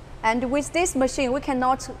 And with this machine, we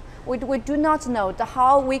cannot we do not know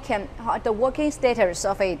the working status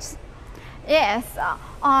of it. Yes,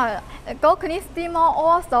 GOClean steamer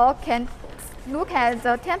also can look at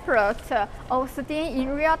the temperature of steam in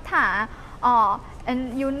real time,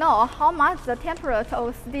 and you know how much the temperature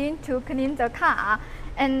of steam to clean the car.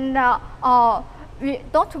 And we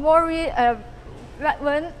don't worry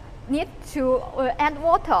when need to add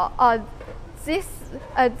water. This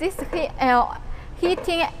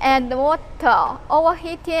heating and water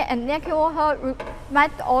overheating and leaking water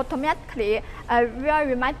might automatically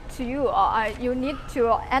remind to you you need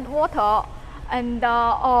to add water and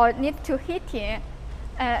or need to heating.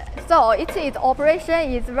 So its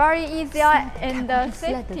operation is very easier and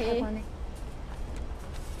safety.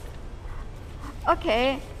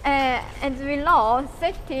 Okay, and we know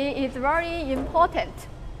safety is very important.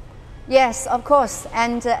 Yes, of course,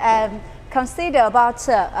 and consider about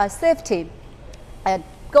safety.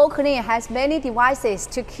 GOClean has many devices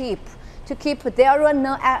to keep zero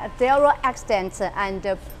accidents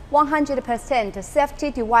and 100%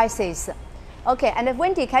 safety devices. Okay, and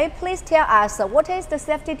Wendy, can you please tell us what is the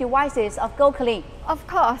safety devices of GOClean? Of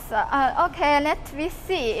course. Okay, let me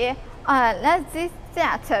see. This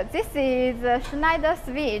is the Schneider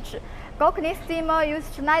switch. GOClean steamer use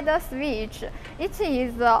Schneider switch. It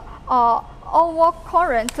is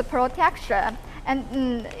overcurrent protection,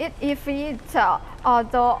 and if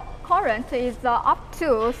the current is up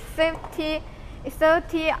to 30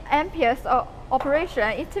 amperes operation,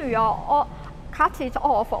 it will cut it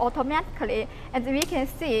off automatically. And we can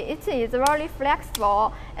see it is very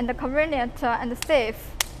flexible and convenient and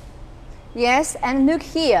safe. Yes, and look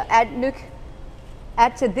here, look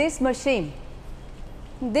at this machine.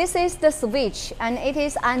 This is the switch, and it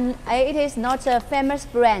is not a famous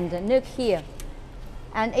brand. Look here,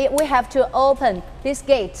 and we have to open this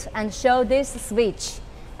gate and show this switch.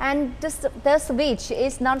 And the switch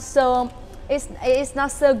is not so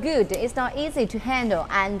good. It's not easy to handle,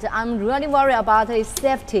 and I'm really worried about its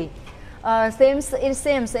safety. It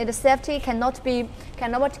seems its safety cannot be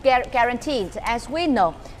guaranteed. As we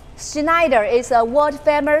know, Schneider is a world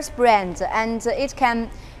famous brand, and it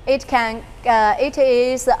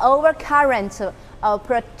is overcurrent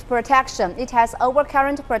protection. It has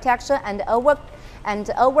overcurrent protection and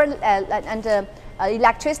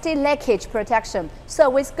electricity leakage protection. So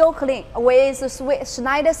with GOClean, with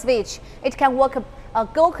Schneider switch, it can work.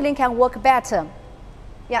 GOClean can work better.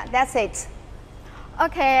 Yeah, that's it.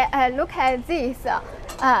 Okay, look at this.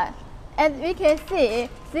 As we can see,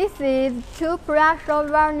 this is two pressure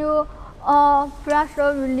value or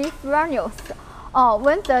pressure relief values.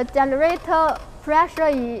 When the generator pressure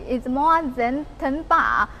is more than 10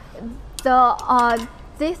 bar,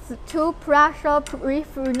 these two pressure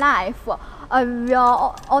relief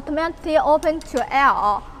will automatically open to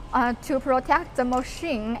air to protect the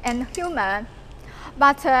machine and human.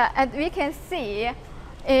 But as we can see,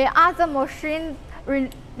 other machine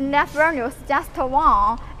relief values just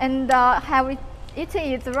one, and it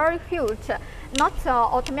is very huge, not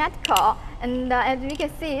automatic, and as we can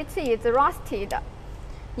see, it is rusted.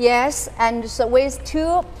 Yes, and so with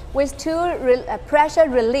two pressure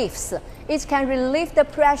reliefs, it can relieve the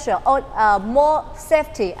pressure more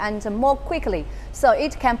safety and more quickly. So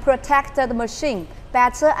it can protect the machine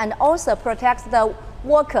better and also protect the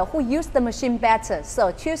worker who use the machine better.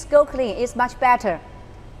 So choose GOClean is much better.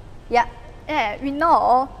 Yeah. Yeah, we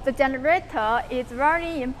know the generator is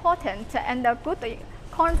very important, and a good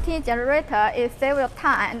quality generator is several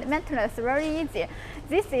time and maintenance very easy.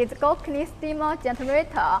 This is GOClean steamer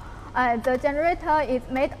generator. The generator is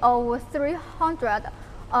made of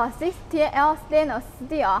 360L stainless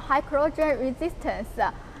steel, high corrosion resistance,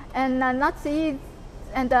 and not easy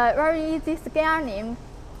and very easy scaling.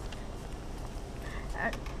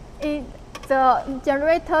 The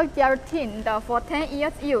generator guaranteed for 10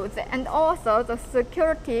 years use, and also the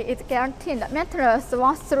security is guaranteed. Maintenance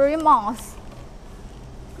was 3 months.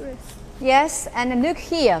 Yes, and look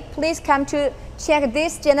here. Please come to check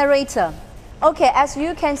this generator. Okay, as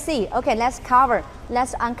you can see, okay, let's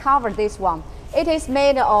uncover this one. It is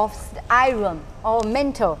made of iron or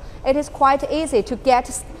metal. It is quite easy to get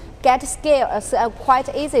quite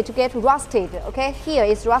easy to get rusted. Okay, here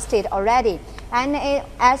is rusted already. And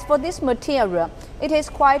as for this material, it is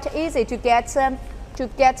quite easy to get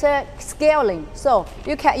scaling. So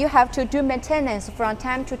you have to do maintenance from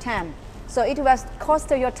time to time. So it will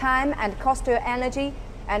cost your time and cost your energy,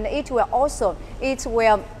 and it will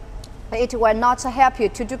not help you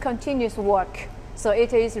to do continuous work. So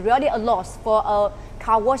it is really a loss for a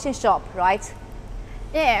car washing shop, right?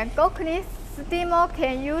 Yeah, GOClean steamer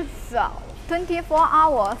can use 24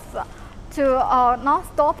 hours to not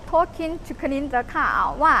stop talking to clean the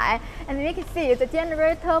car. Why? And we can see the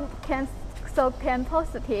generator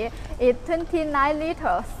capacity is 29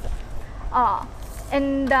 liters. As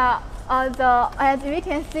we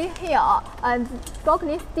can see here,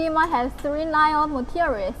 GOClean steamer has 3 layers of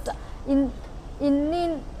materials.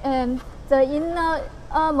 The inner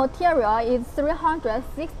material is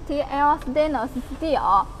 360 L stainless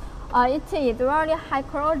steel. It is very high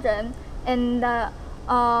corrosion and not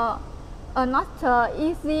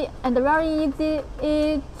easy and very easy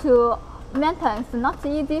to maintain, not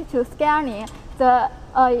easy to scanning. The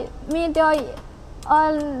middle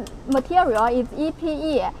material is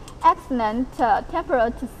EPE, excellent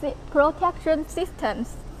temperature protection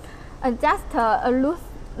systems. Just a loose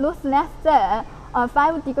less than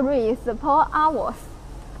 5 degrees per hour.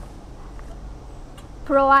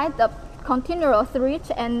 Provide the continuous rich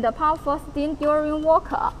and powerful steam during work.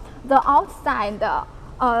 The outside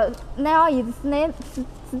layer is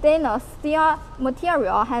stainless steel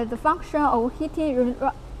material, has the function of heating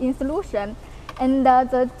in solution, and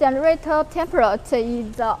the generator temperature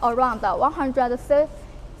is around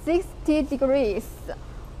 160 degrees.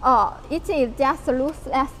 It is just loose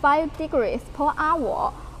as 5 degrees per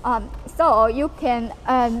hour. So you can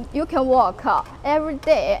work every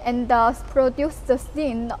day and produce the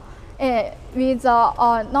steam with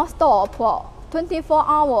non-stop 24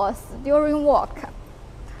 hours during work.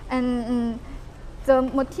 And the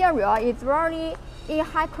material is very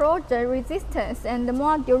high corrosion resistance and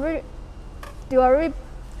more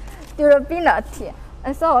durability.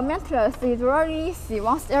 And so maintenance is very easy,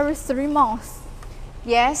 once every 3 months.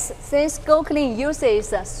 Yes, since GOClean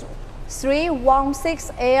uses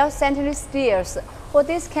 316 air stainless steels for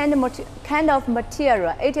this kind of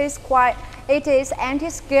material, it is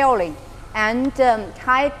anti-scaling and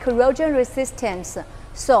high corrosion resistance.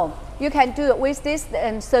 So you can do with these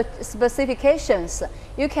specifications.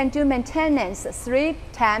 You can do maintenance 3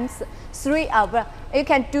 times. You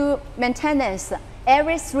can do maintenance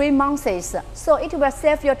every 3 months. So it will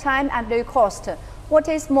save your time and your cost. What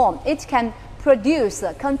is more, it can produce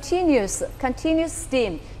continuous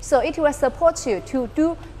steam. So it will support you to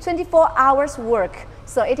do 24 hours work.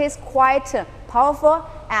 So it is quite powerful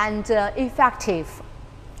and effective.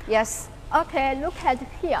 Yes. Okay, look at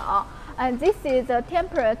here. This is the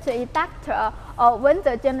temperature indicator. When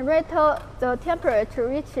the generator, the temperature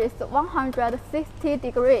reaches 160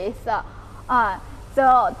 degrees,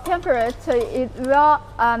 the temperature will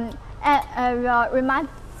remind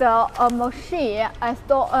the machine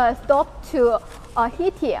stop to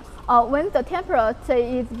heating. When the temperature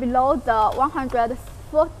is below the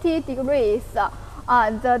 140 degrees, the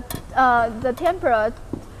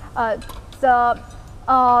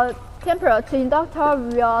temperature inductor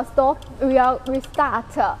will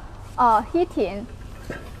restart heating.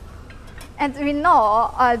 And we know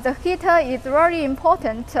the heater is very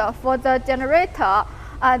important for the generator.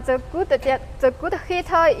 The good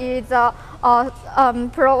heater is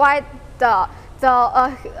provide the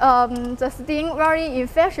steam very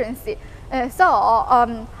efficiency. So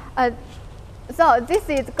this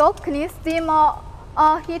is GOClean steamer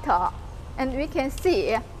heater, and we can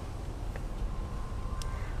see.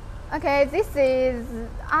 Okay, this is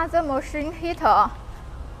other machine heater.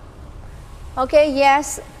 Okay,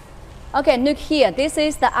 yes. Okay, look here. This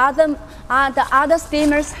is the other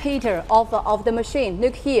steamer's heater of the machine.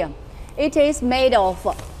 Look here. It is made of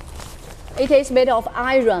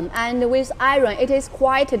iron, and with iron it is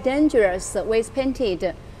quite dangerous with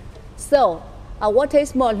painted. So what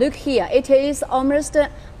is more, look here. It is almost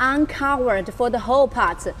uncovered for the whole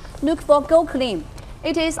part. Look for GOClean.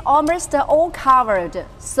 It is almost all covered,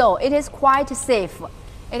 so it is quite safe.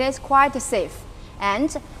 It is quite safe.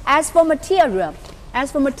 And as for material,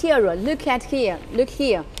 look at here. Look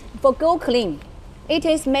here. For GOClean, it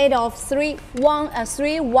is made of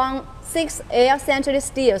 316 air stainless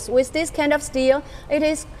steels. With this kind of steel, it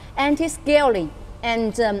is anti-scaling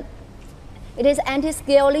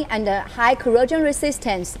and high corrosion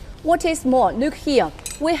resistance. What is more, look here.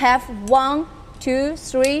 We have 1, 2,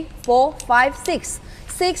 3, 4, 5, 6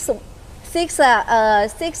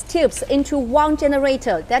 tubes into one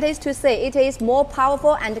generator. That is to say, it is more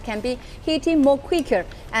powerful and can be heating more quicker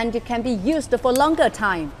and it can be used for longer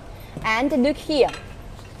time. And look here.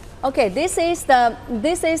 Okay, this is the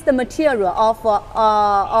material of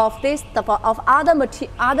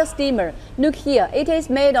other steamer. Look here. It is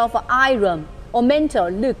made of iron or metal.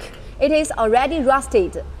 Look, it is already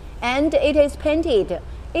rusted and it is painted.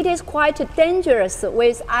 It is quite dangerous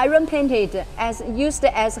with iron painted as used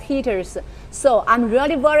as heaters. So I'm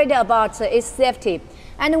really worried about its safety.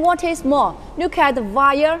 And what is more, look at the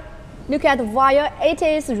wire Look at the wire. It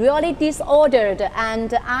is really disordered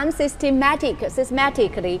and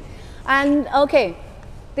systematically. And okay,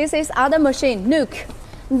 this is other machine. Look,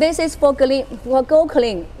 this is for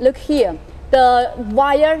GOClean. Look here. The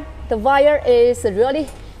wire is really,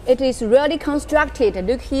 it is really constructed.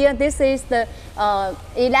 Look here. This is the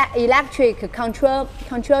electric control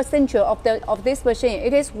center of this machine.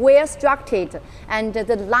 It is well structured, and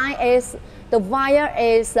the wire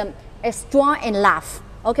is strong enough.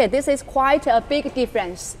 Okay, this is quite a big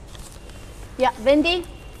difference. Yeah, Wendy?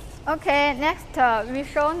 Okay, next we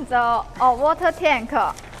show the water tank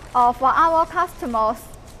for our customers.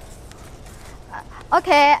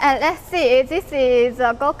 Okay, let's see. This is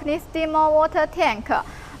a GOClean steamer water tank.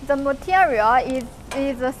 The material is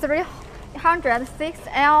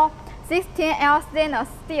 306L 16L stainless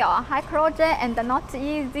steel, high corrosion and not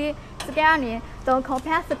easy scaling. The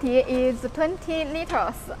capacity is 20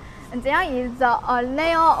 liters. There is a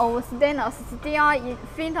layer of stainless steel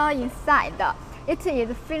filter inside. It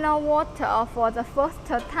is filler water for the first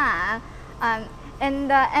time.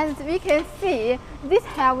 And as we can see, this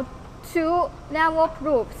have two level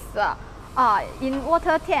proofs in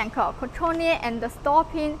water tank, controlling and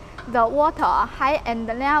stopping the water, high and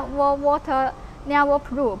level water level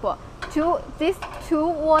proof. These two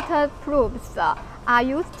water proofs are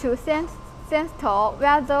used to sense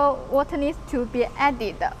whether water needs to be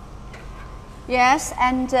added. Yes,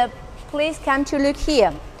 and please come to look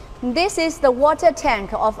here. This is the water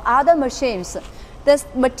tank of other machines. This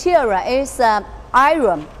material is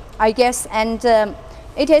iron, I guess, and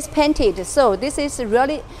it is painted. So this is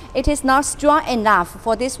really, it is not strong enough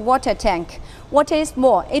for this water tank. What is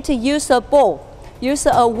more, it uses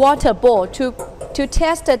a water ball to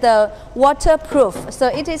test the waterproof. So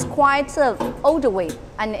it is quite old way,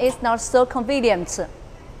 and it's not so convenient.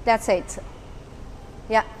 That's it.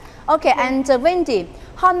 Yeah. Okay, and Wendy,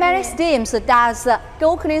 how many steams does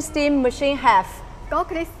GOClean steam machine have?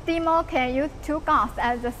 GOClean steamer can use two guns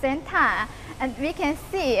at the same time, and we can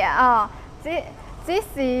see this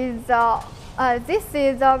is a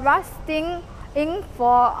wet steam in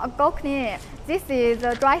for GOClean. This is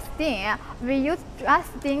a dry steam. We use dry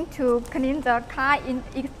steam to clean the car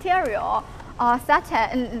exterior, such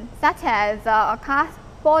as car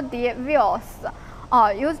body wheels.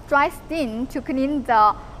 Use dry steam to clean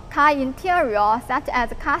the car interior, such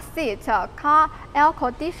as car seat, car air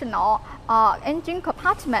conditioner, engine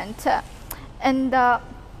compartment. And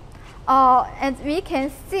as we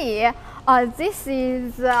can see, this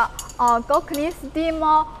is GOClean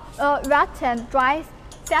steamer wet and dry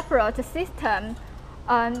separate system.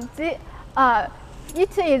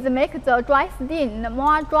 It is make the dry steam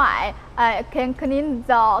more dry, can clean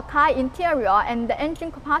the car interior and the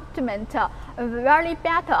engine compartment very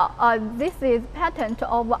better. This is patent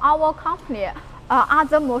of our company.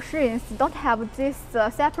 Other machines don't have this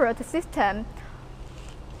separate system.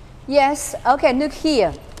 Yes, okay, look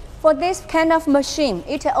here. For this kind of machine,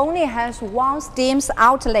 it only has one steam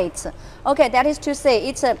outlet. Okay, that is to say,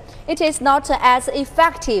 it is not as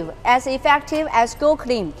effective as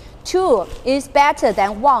GOClean. Two is better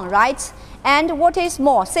than one, right? And what is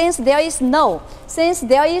more, since there is no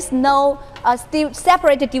separate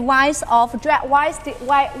device of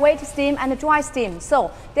wet steam and dry steam,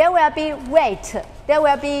 so there will be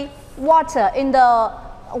water in the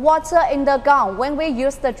gun when we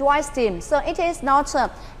use the dry steam. So it is not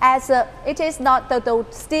the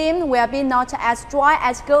steam will be not as dry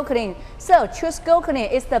as GOClean. So choose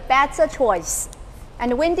GOClean is the better choice.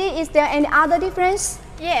 And Wendy, is there any other difference?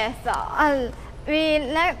 Yes,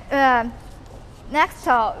 next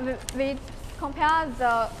we compare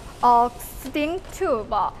the steam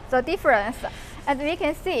tube, the difference. As we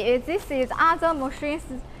can see, this is other machines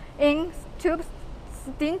in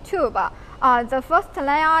steam tube. The first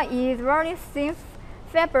layer is very thin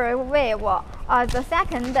fabric wave. The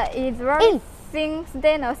second is very thin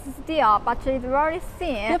stainless steel, but it's very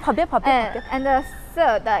thin. And the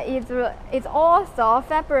third is also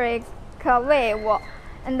fabric wave.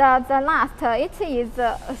 And the last, it is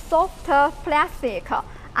soft plastic.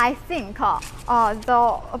 I think the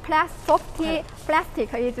soft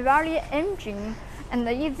plastic is very engine and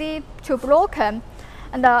easy to broken.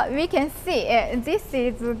 And we can see this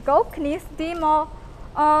is GOClean steamer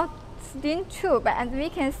steam tube, and we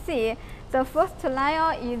can see the first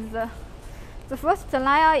layer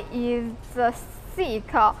is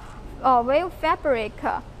thick wave fabric,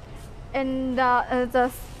 and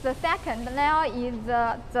the second layer is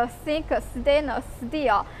the thick stainless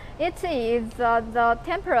steel. It is the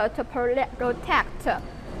temperature protect.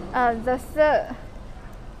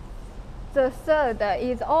 The third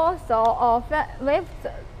is also with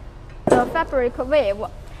the fabric wave,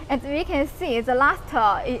 As we can see, the last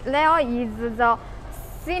layer is the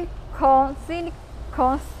silicone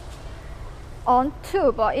on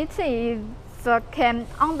tube. It is can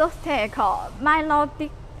undertake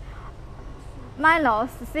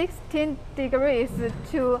minus 16 degrees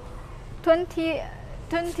to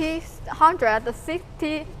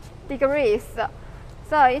 160 degrees.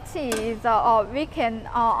 So it is we can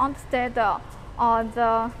understand the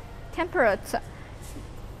temperature.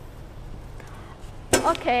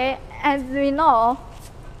 Okay, as we know,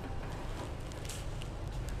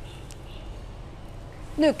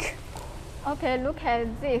 look. Okay, look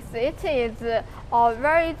at this. It is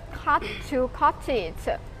very hard to cut it.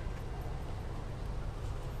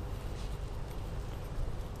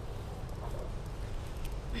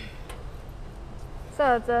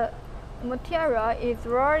 So the material is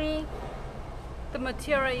very. The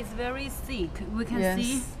material is very thick. We can Yes.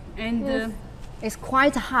 see, and Yes. It's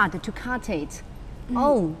quite hard to cut it.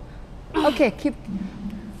 Oh, okay. Keep.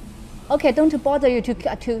 Okay, don't bother you to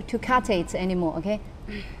cut it anymore. Okay.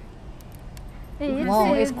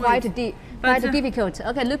 Oh, it's quite But, difficult.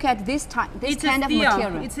 Okay, look at this this it's kind of still,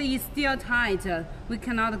 material. It is still tight. We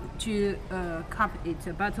cannot to cut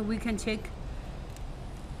it, but we can check.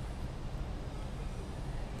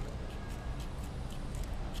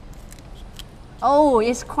 Oh,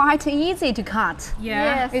 it's quite easy to cut. Yeah.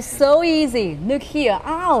 Yes. It's so easy. Look here.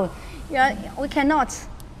 Oh, yeah, we cannot.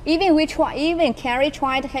 Even Carrie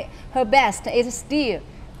tried her best. It's still.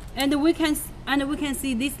 And we can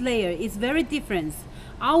see this layer is very different.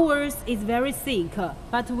 Ours is very thick,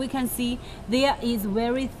 but we can see there is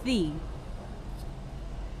very thin.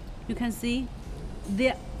 You can see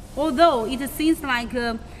there, although it seems like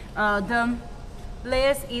the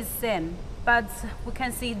layers is same, but we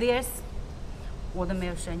can see there's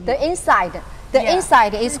The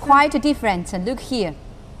inside is quite different. Look here.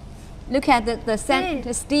 Look at the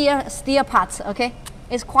steel parts. Okay,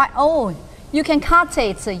 it's quite. Oh, you can cut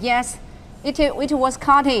it. Yes, it was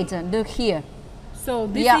cut it. Look here. So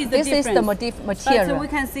this Yeah, is the this is the difference. material. But we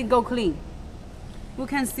can see GOClean. We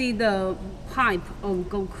can see the pipe of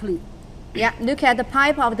GOClean. Yeah, look at the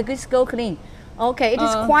pipe of the GOClean. Okay, it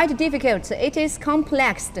is quite difficult. It is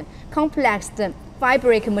complex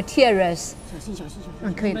fabric materials.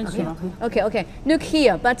 Okay. Look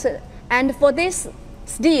here, but and for this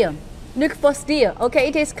steel, look for steel. Okay,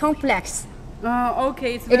 it is complex.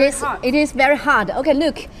 Okay, it's very hard. It is very hard. Okay,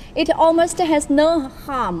 look, it almost has no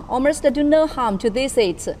harm. Almost do no harm to this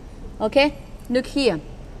it. Okay, look here.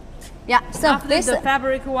 Yeah. So After this the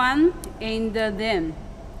fabric one, and then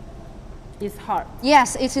it's hard.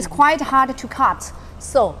 yes, it is quite hard to cut.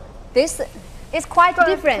 So this is quite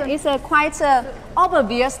different. It's a quite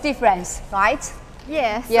obvious difference, right?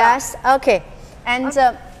 Yes. Yes. Okay. And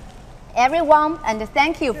everyone, and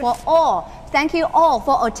thank you all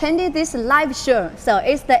for attending this live show. So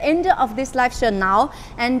it's the end of this live show now.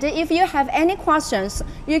 And if you have any questions,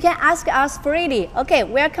 you can ask us freely. Okay.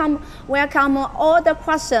 Welcome all the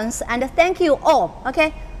questions, and thank you all.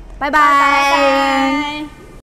 Okay. Bye bye. Bye.